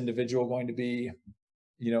is this individual going to be,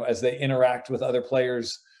 as they interact with other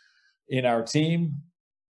players in our team,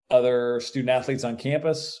 other student athletes on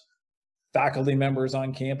campus, faculty members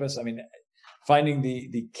on campus. I mean, finding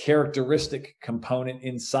the characteristic component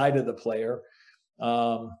inside of the player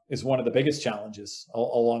is one of the biggest challenges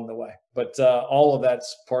along the way. But all of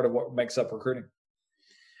that's part of what makes up recruiting.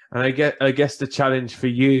 And I guess the challenge for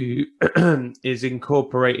you is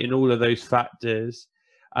incorporating all of those factors,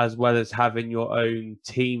 as well as having your own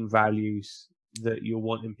team values that you're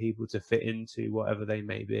wanting people to fit into, whatever they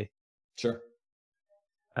may be. Sure.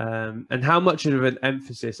 And how much of an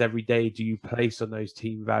emphasis every day do you place on those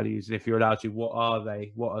team values? And if you're allowed to, what are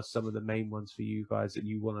they? What are some of the main ones for you guys that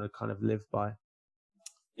you want to kind of live by?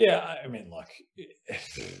 Yeah, I mean, look,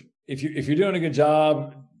 if you're doing a good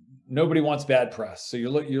job, nobody wants bad press. So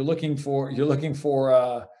you're looking for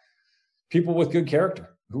people with good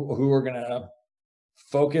character who are going to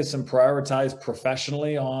focus and prioritize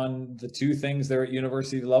professionally on the two things they're at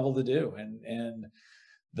university level to do. And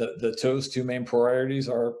those two main priorities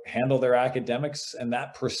are handle their academics and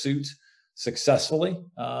that pursuit successfully,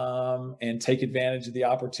 and take advantage of the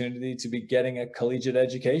opportunity to be getting a collegiate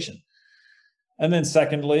education. And then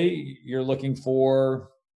secondly, you're looking for,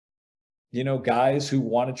 guys who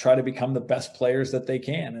want to try to become the best players that they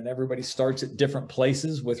can. And everybody starts at different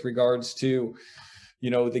places with regards to,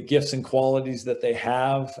 the gifts and qualities that they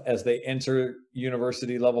have as they enter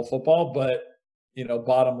university level football. But,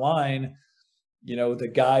 bottom line,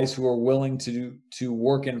 the guys who are willing to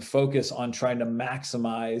work and focus on trying to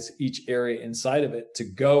maximize each area inside of it to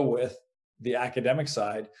go with the academic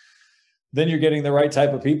side, then you're getting the right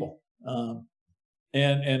type of people.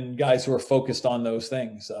 And guys who are focused on those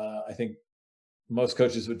things. I think most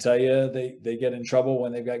coaches would tell you they get in trouble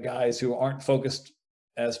when they've got guys who aren't focused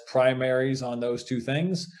as primaries on those two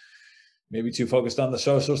things, maybe too focused on the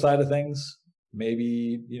social side of things,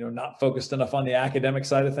 maybe, not focused enough on the academic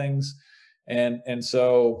side of things. And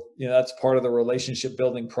so, that's part of the relationship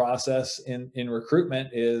building process in recruitment,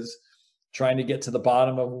 is trying to get to the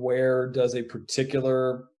bottom of where does a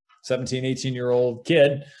particular 17, 18-year-old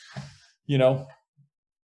kid,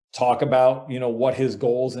 talk about, what his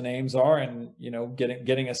goals and aims are, and,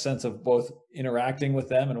 getting a sense of both interacting with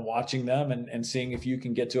them and watching them and seeing if you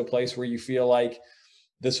can get to a place where you feel like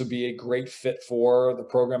this would be a great fit for the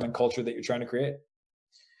program and culture that you're trying to create.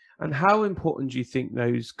 And how important do you think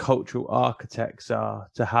those cultural architects are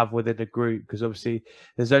to have within a group? Because obviously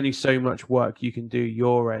there's only so much work you can do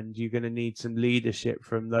your end. You're going to need some leadership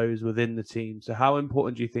from those within the team. So how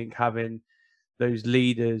important do you think having those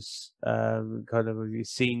leaders, kind of your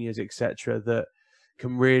seniors, etc., that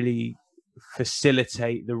can really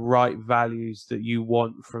facilitate the right values that you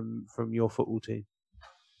want from your football team?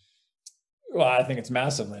 Well, I think it's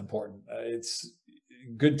massively important.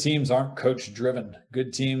 Good teams aren't coach driven.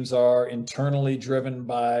 Good teams are internally driven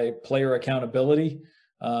by player accountability,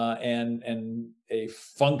 and a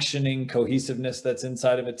functioning cohesiveness that's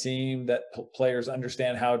inside of a team, that players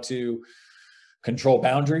understand how to control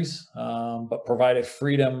boundaries, but provide a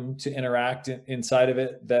freedom to interact inside of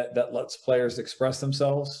it that lets players express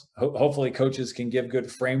themselves. Hopefully coaches can give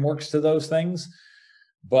good frameworks to those things,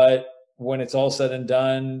 but when it's all said and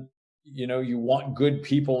done, you want good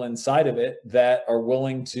people inside of it that are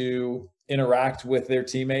willing to interact with their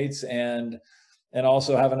teammates and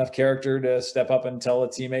also have enough character to step up and tell a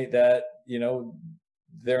teammate that,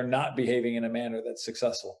 they're not behaving in a manner that's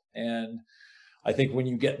successful. And I think when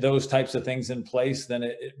you get those types of things in place, then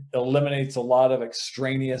it eliminates a lot of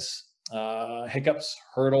extraneous hiccups,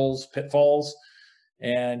 hurdles, pitfalls,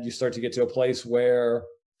 and you start to get to a place where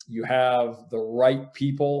you have the right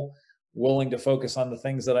people willing to focus on the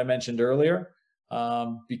things that I mentioned earlier,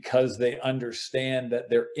 because they understand that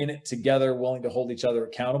they're in it together, willing to hold each other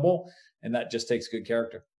accountable, and that just takes good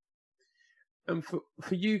character. And for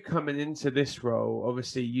you coming into this role,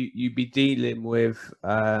 obviously you'd be dealing with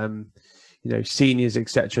seniors,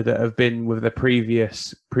 etc., that have been with the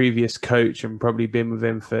previous coach and probably been with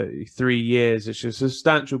him for 3 years. It's a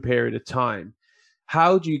substantial period of time.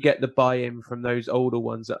 How do you get the buy-in from those older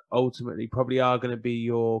ones that ultimately probably are going to be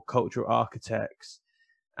your cultural architects,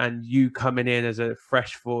 and you coming in as a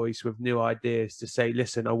fresh voice with new ideas to say,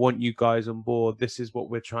 listen, I want you guys on board. This is what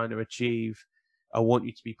we're trying to achieve. I want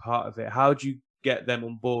you to be part of it. How do you get them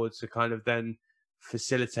on board to kind of then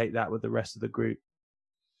facilitate that with the rest of the group?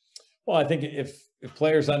 Well, I think if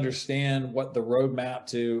players understand what the roadmap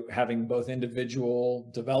to having both individual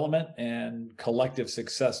development and collective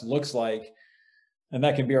success looks like, and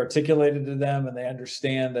that can be articulated to them, and they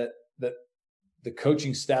understand that the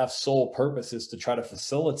coaching staff's sole purpose is to try to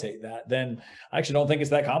facilitate that, then I actually don't think it's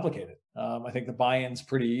that complicated. I think the buy-in's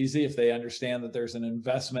pretty easy if they understand that there's an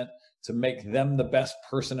investment to make them the best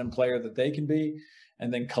person and player that they can be,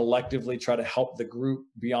 and then collectively try to help the group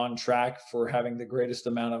be on track for having the greatest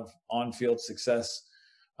amount of on-field success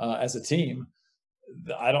as a team.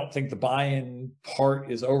 I don't think the buy-in part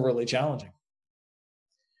is overly challenging.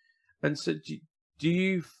 And so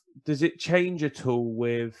does it change at all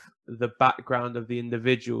with the background of the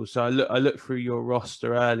individual? So I looked through your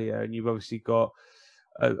roster earlier, and you've obviously got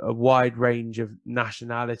a wide range of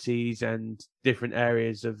nationalities and different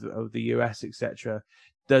areas of the US, etc.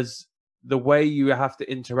 Does the way you have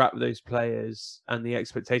to interact with those players and the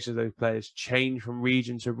expectations of those players change from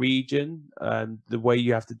region to region? The way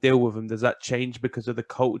you have to deal with them, does that change because of the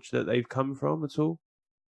culture that they've come from at all?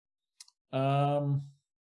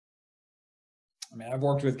 I've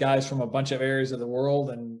worked with guys from a bunch of areas of the world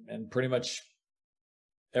and pretty much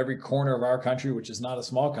every corner of our country, which is not a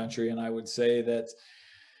small country. And I would say that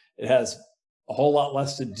it has a whole lot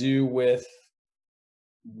less to do with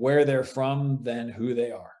where they're from than who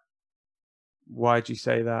they are. Why'd you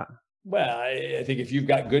say that? Well, I think if you've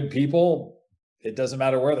got good people, it doesn't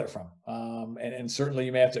matter where they're from. And certainly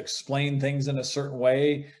you may have to explain things in a certain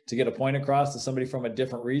way to get a point across to somebody from a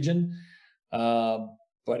different region.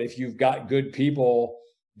 But if you've got good people,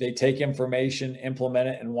 they take information, implement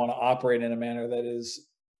it, and want to operate in a manner that is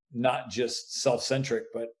not just self-centric,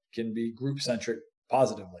 but can be group-centric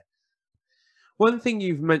positively. One thing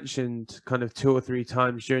you've mentioned kind of 2 or 3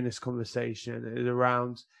 times during this conversation is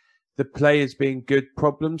around the players being good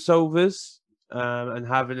problem solvers, and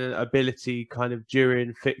having an ability kind of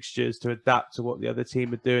during fixtures to adapt to what the other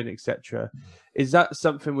team are doing, etc. Is that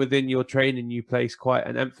something within your training you place quite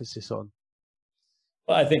an emphasis on?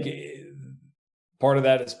 Well, I think part of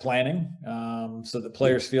that is planning, so that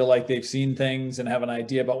players feel like they've seen things and have an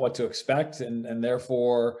idea about what to expect, and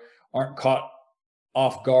therefore aren't caught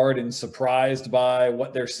off guard and surprised by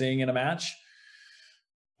what they're seeing in a match.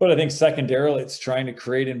 But I think secondarily, it's trying to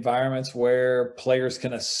create environments where players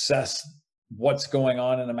can assess what's going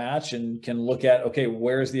on in a match and can look at, okay,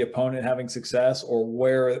 where's the opponent having success, or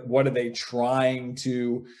what are they trying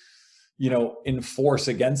to enforce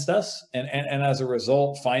against us, and as a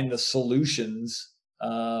result find the solutions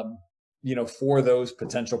for those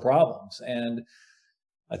potential problems. And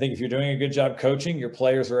I think if you're doing a good job coaching, your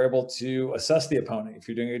players are able to assess the opponent. If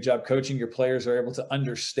you're doing a good job coaching, your players are able to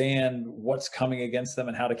understand what's coming against them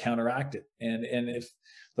and how to counteract it. And if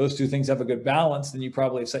those two things have a good balance, then you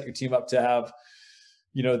probably have set your team up to have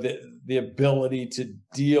the ability to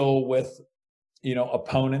deal with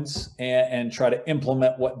opponents and try to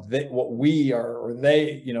implement what we are,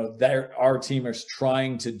 or our team is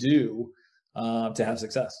trying to do to have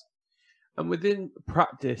success. And within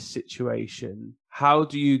practice situation, how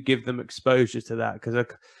do you give them exposure to that? Because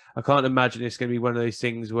I can't imagine it's going to be one of those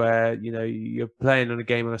things where you're playing on a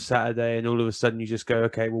game on a Saturday and all of a sudden you just go,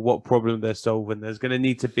 okay, well, what problem they're solving? There's going to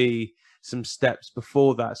need to be some steps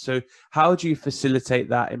before that. So how do you facilitate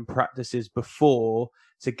that in practices before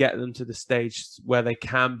to get them to the stage where they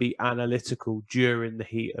can be analytical during the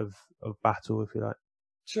heat of battle, if you like?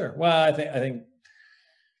 Sure. Well, I think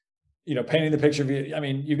painting the picture via,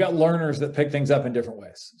 you've got learners that pick things up in different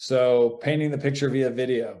ways. So painting the picture via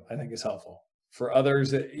video, I think, is helpful. For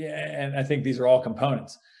others, and I think these are all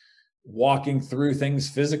components, walking through things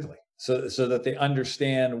physically so that they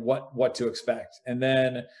understand what to expect. And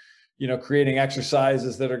then, creating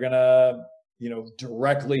exercises that are going to,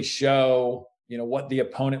 directly show, what the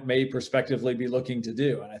opponent may prospectively be looking to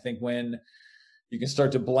do. And I think when you can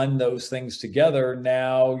start to blend those things together,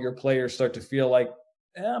 now your players start to feel like,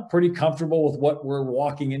 I'm pretty comfortable with what we're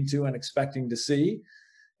walking into and expecting to see.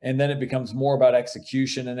 And then it becomes more about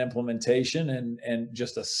execution and implementation and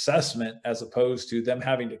just assessment, as opposed to them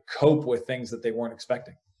having to cope with things that they weren't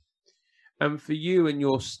expecting. And for you and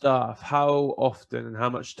your staff, how often and how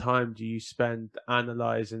much time do you spend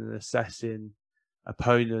analysing and assessing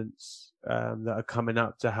opponents that are coming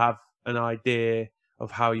up to have an idea of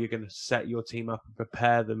how you're going to set your team up and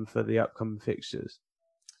prepare them for the upcoming fixtures?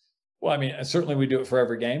 Well, certainly we do it for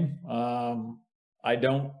every game. I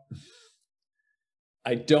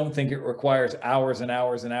don't think it requires hours and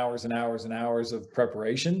hours and hours and hours and hours of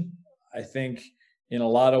preparation. I think in a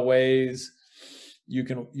lot of ways you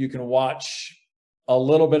can watch a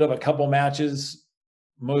little bit of a couple matches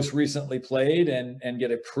most recently played and get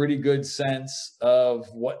a pretty good sense of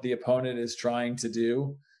what the opponent is trying to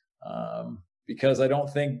do. Because I don't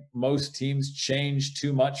think most teams change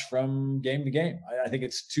too much from game to game. I think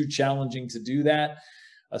it's too challenging to do that,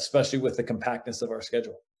 especially with the compactness of our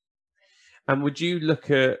schedule. And would you look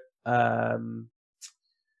at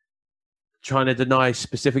trying to deny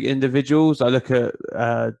specific individuals? I look at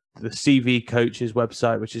the CV Coach's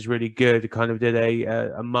website, which is really good. It kind of did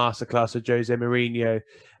a masterclass of Jose Mourinho,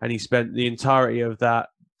 and he spent the entirety of that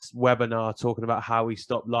webinar talking about how he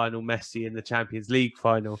stopped Lionel Messi in the Champions League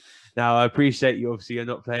final. Now, I appreciate you obviously are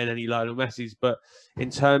not playing any Lionel Messis, but in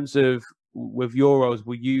terms of with your roles,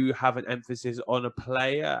 will you have an emphasis on a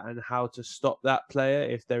player and how to stop that player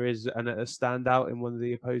if there is a standout in one of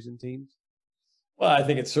the opposing teams? Well, I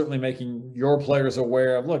think it's certainly making your players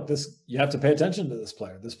aware of, look, you have to pay attention to this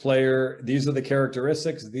player. This player, these are the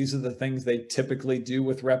characteristics. These are the things they typically do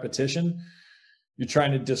with repetition. You're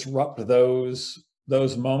trying to disrupt those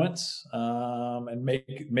moments and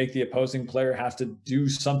make the opposing player have to do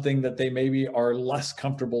something that they maybe are less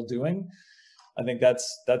comfortable doing. I think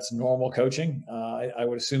that's normal coaching. I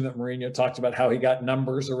would assume that Mourinho talked about how he got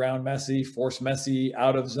numbers around Messi, forced Messi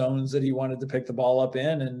out of zones that he wanted to pick the ball up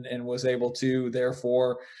in, and was able to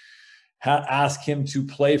therefore ask him to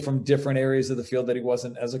play from different areas of the field that he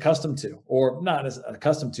wasn't as accustomed to, or not as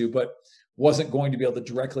accustomed to, but wasn't going to be able to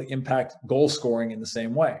directly impact goal scoring in the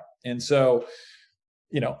same way. And so,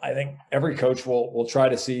 I think every coach will try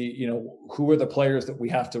to see, who are the players that we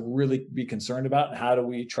have to really be concerned about, and how do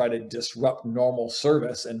we try to disrupt normal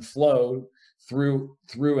service and flow through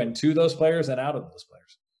and to those players and out of those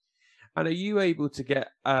players. And are you able to get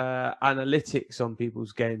analytics on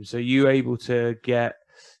people's games? So are you able to get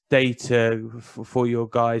data for your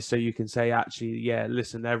guys so you can say, actually, yeah,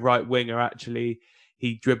 listen, their right winger actually,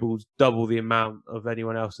 he dribbles double the amount of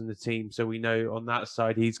anyone else in the team. So we know on that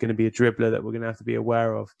side, he's going to be a dribbler that we're going to have to be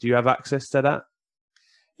aware of. Do you have access to that?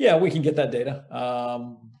 Yeah, we can get that data.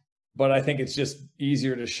 But I think it's just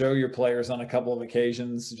easier to show your players on a couple of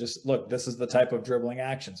occasions. Just look, this is the type of dribbling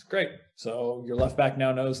actions. Great. So your left back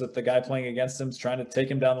now knows that the guy playing against him is trying to take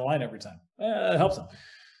him down the line every time. It helps him.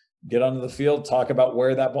 Get onto the field, talk about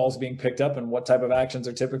where that ball is being picked up and what type of actions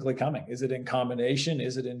are typically coming. Is it in combination?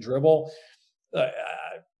 Is it in dribble?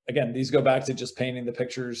 Again, these go back to just painting the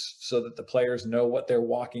pictures so that the players know what they're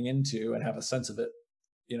walking into and have a sense of it,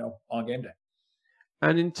 on game day.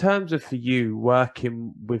 And in terms of for you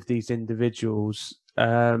working with these individuals,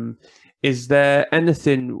 is there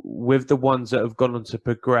anything with the ones that have gone on to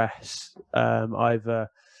progress, either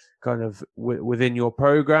kind of within your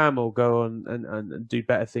program or go on and do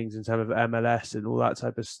better things in terms of MLS and all that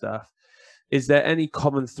type of stuff? Is there any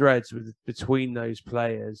common threads between those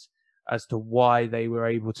players as to why they were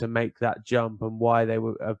able to make that jump and why they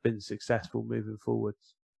have been successful moving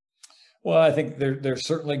forwards? Well, I think there's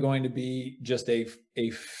certainly going to be just a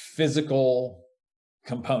physical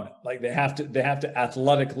component. Like they have to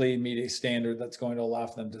athletically meet a standard that's going to allow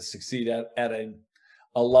them to succeed at a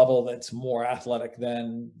level that's more athletic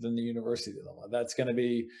than the university level. That's going to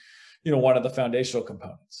be, one of the foundational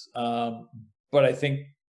components. But I think,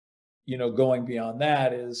 going beyond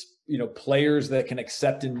that is, players that can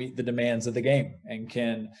accept and meet the demands of the game and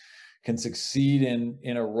can succeed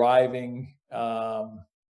in arriving,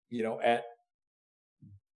 at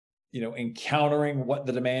encountering what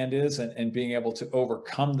the demand is and being able to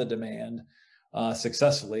overcome the demand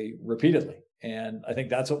successfully, repeatedly. And I think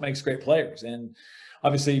that's what makes great players. And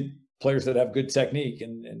obviously players that have good technique,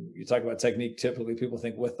 and you talk about technique, typically people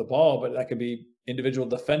think with the ball, but that could be individual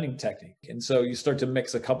defending technique. And so you start to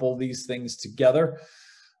mix a couple of these things together.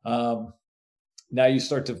 Now you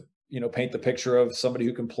start to, paint the picture of somebody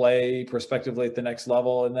who can play prospectively at the next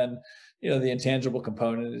level. And then, the intangible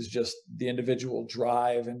component is just the individual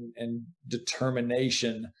drive and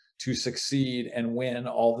determination to succeed and win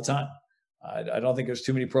all the time. I don't think there's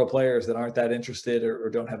too many pro players that aren't that interested or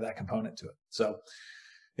don't have that component to it. So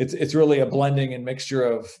it's really a blending and mixture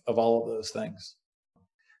of all of those things.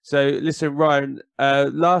 So listen, Ryan,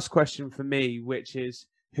 last question for me, which is,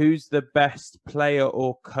 who's the best player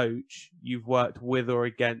or coach you've worked with or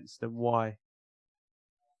against, and why?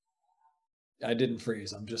 I didn't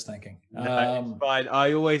freeze. I'm just thinking. No, it's fine.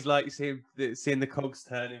 I always like seeing the cogs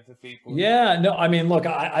turning for people. Yeah, no, I mean, look,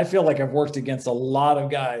 I feel like I've worked against a lot of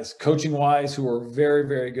guys, coaching wise, who are very,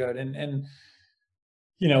 very good. And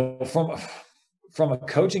from a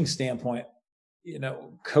coaching standpoint,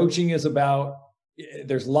 coaching is about,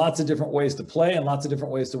 there's lots of different ways to play and lots of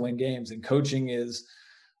different ways to win games. And coaching is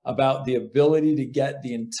about the ability to get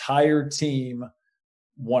the entire team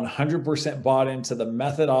 100% bought into the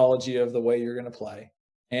methodology of the way you're going to play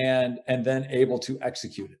and then able to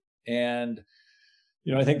execute it. And,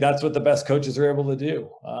 I think that's what the best coaches are able to do.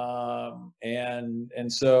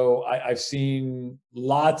 And so I've seen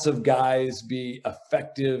lots of guys be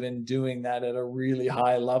effective in doing that at a really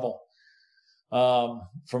high level.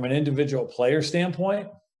 From an individual player standpoint,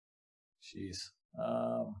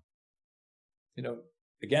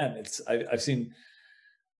 again,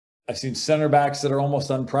 I've seen center backs that are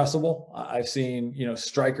almost unpressable. I've seen,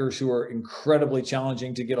 strikers who are incredibly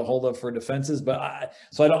challenging to get a hold of for defenses. But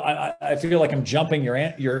I feel like I'm jumping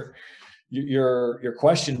your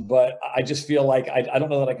question, but I just feel like I don't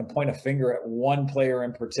know that I can point a finger at one player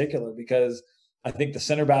in particular, because I think the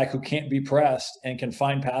center back who can't be pressed and can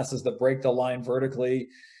find passes that break the line vertically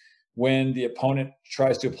when the opponent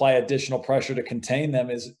tries to apply additional pressure to contain them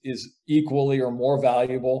is equally or more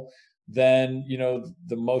valuable than,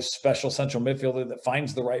 the most special central midfielder that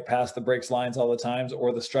finds the right pass that breaks lines all the times,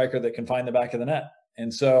 or the striker that can find the back of the net.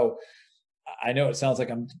 And so I know it sounds like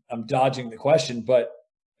I'm dodging the question, but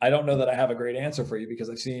I don't know that I have a great answer for you, because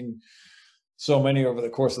I've seen so many over the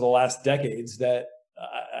course of the last decades that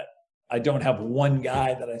I don't have one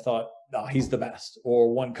guy that I thought, oh, he's the best,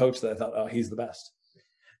 or one coach that I thought, oh, he's the best.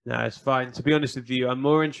 No, it's fine. To be honest with you, I'm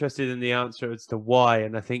more interested in the answer as to why.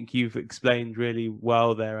 And I think you've explained really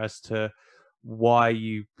well there as to why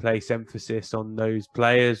you place emphasis on those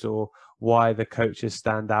players, or why the coaches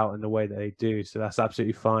stand out in the way that they do. So that's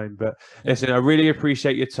absolutely fine. But listen, I really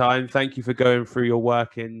appreciate your time. Thank you for going through your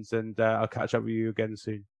workings, and I'll catch up with you again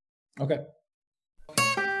soon. Okay.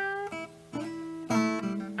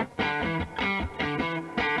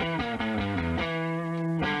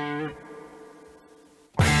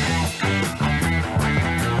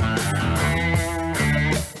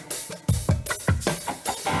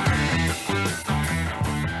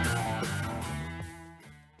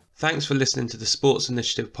 Thanks for listening to the Sports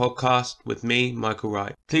Initiative podcast with me, Michael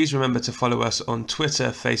Wright. Please remember to follow us on Twitter,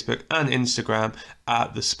 Facebook and Instagram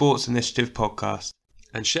at the Sports Initiative Podcast,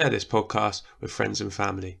 and share this podcast with friends and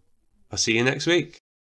family. I'll see you next week.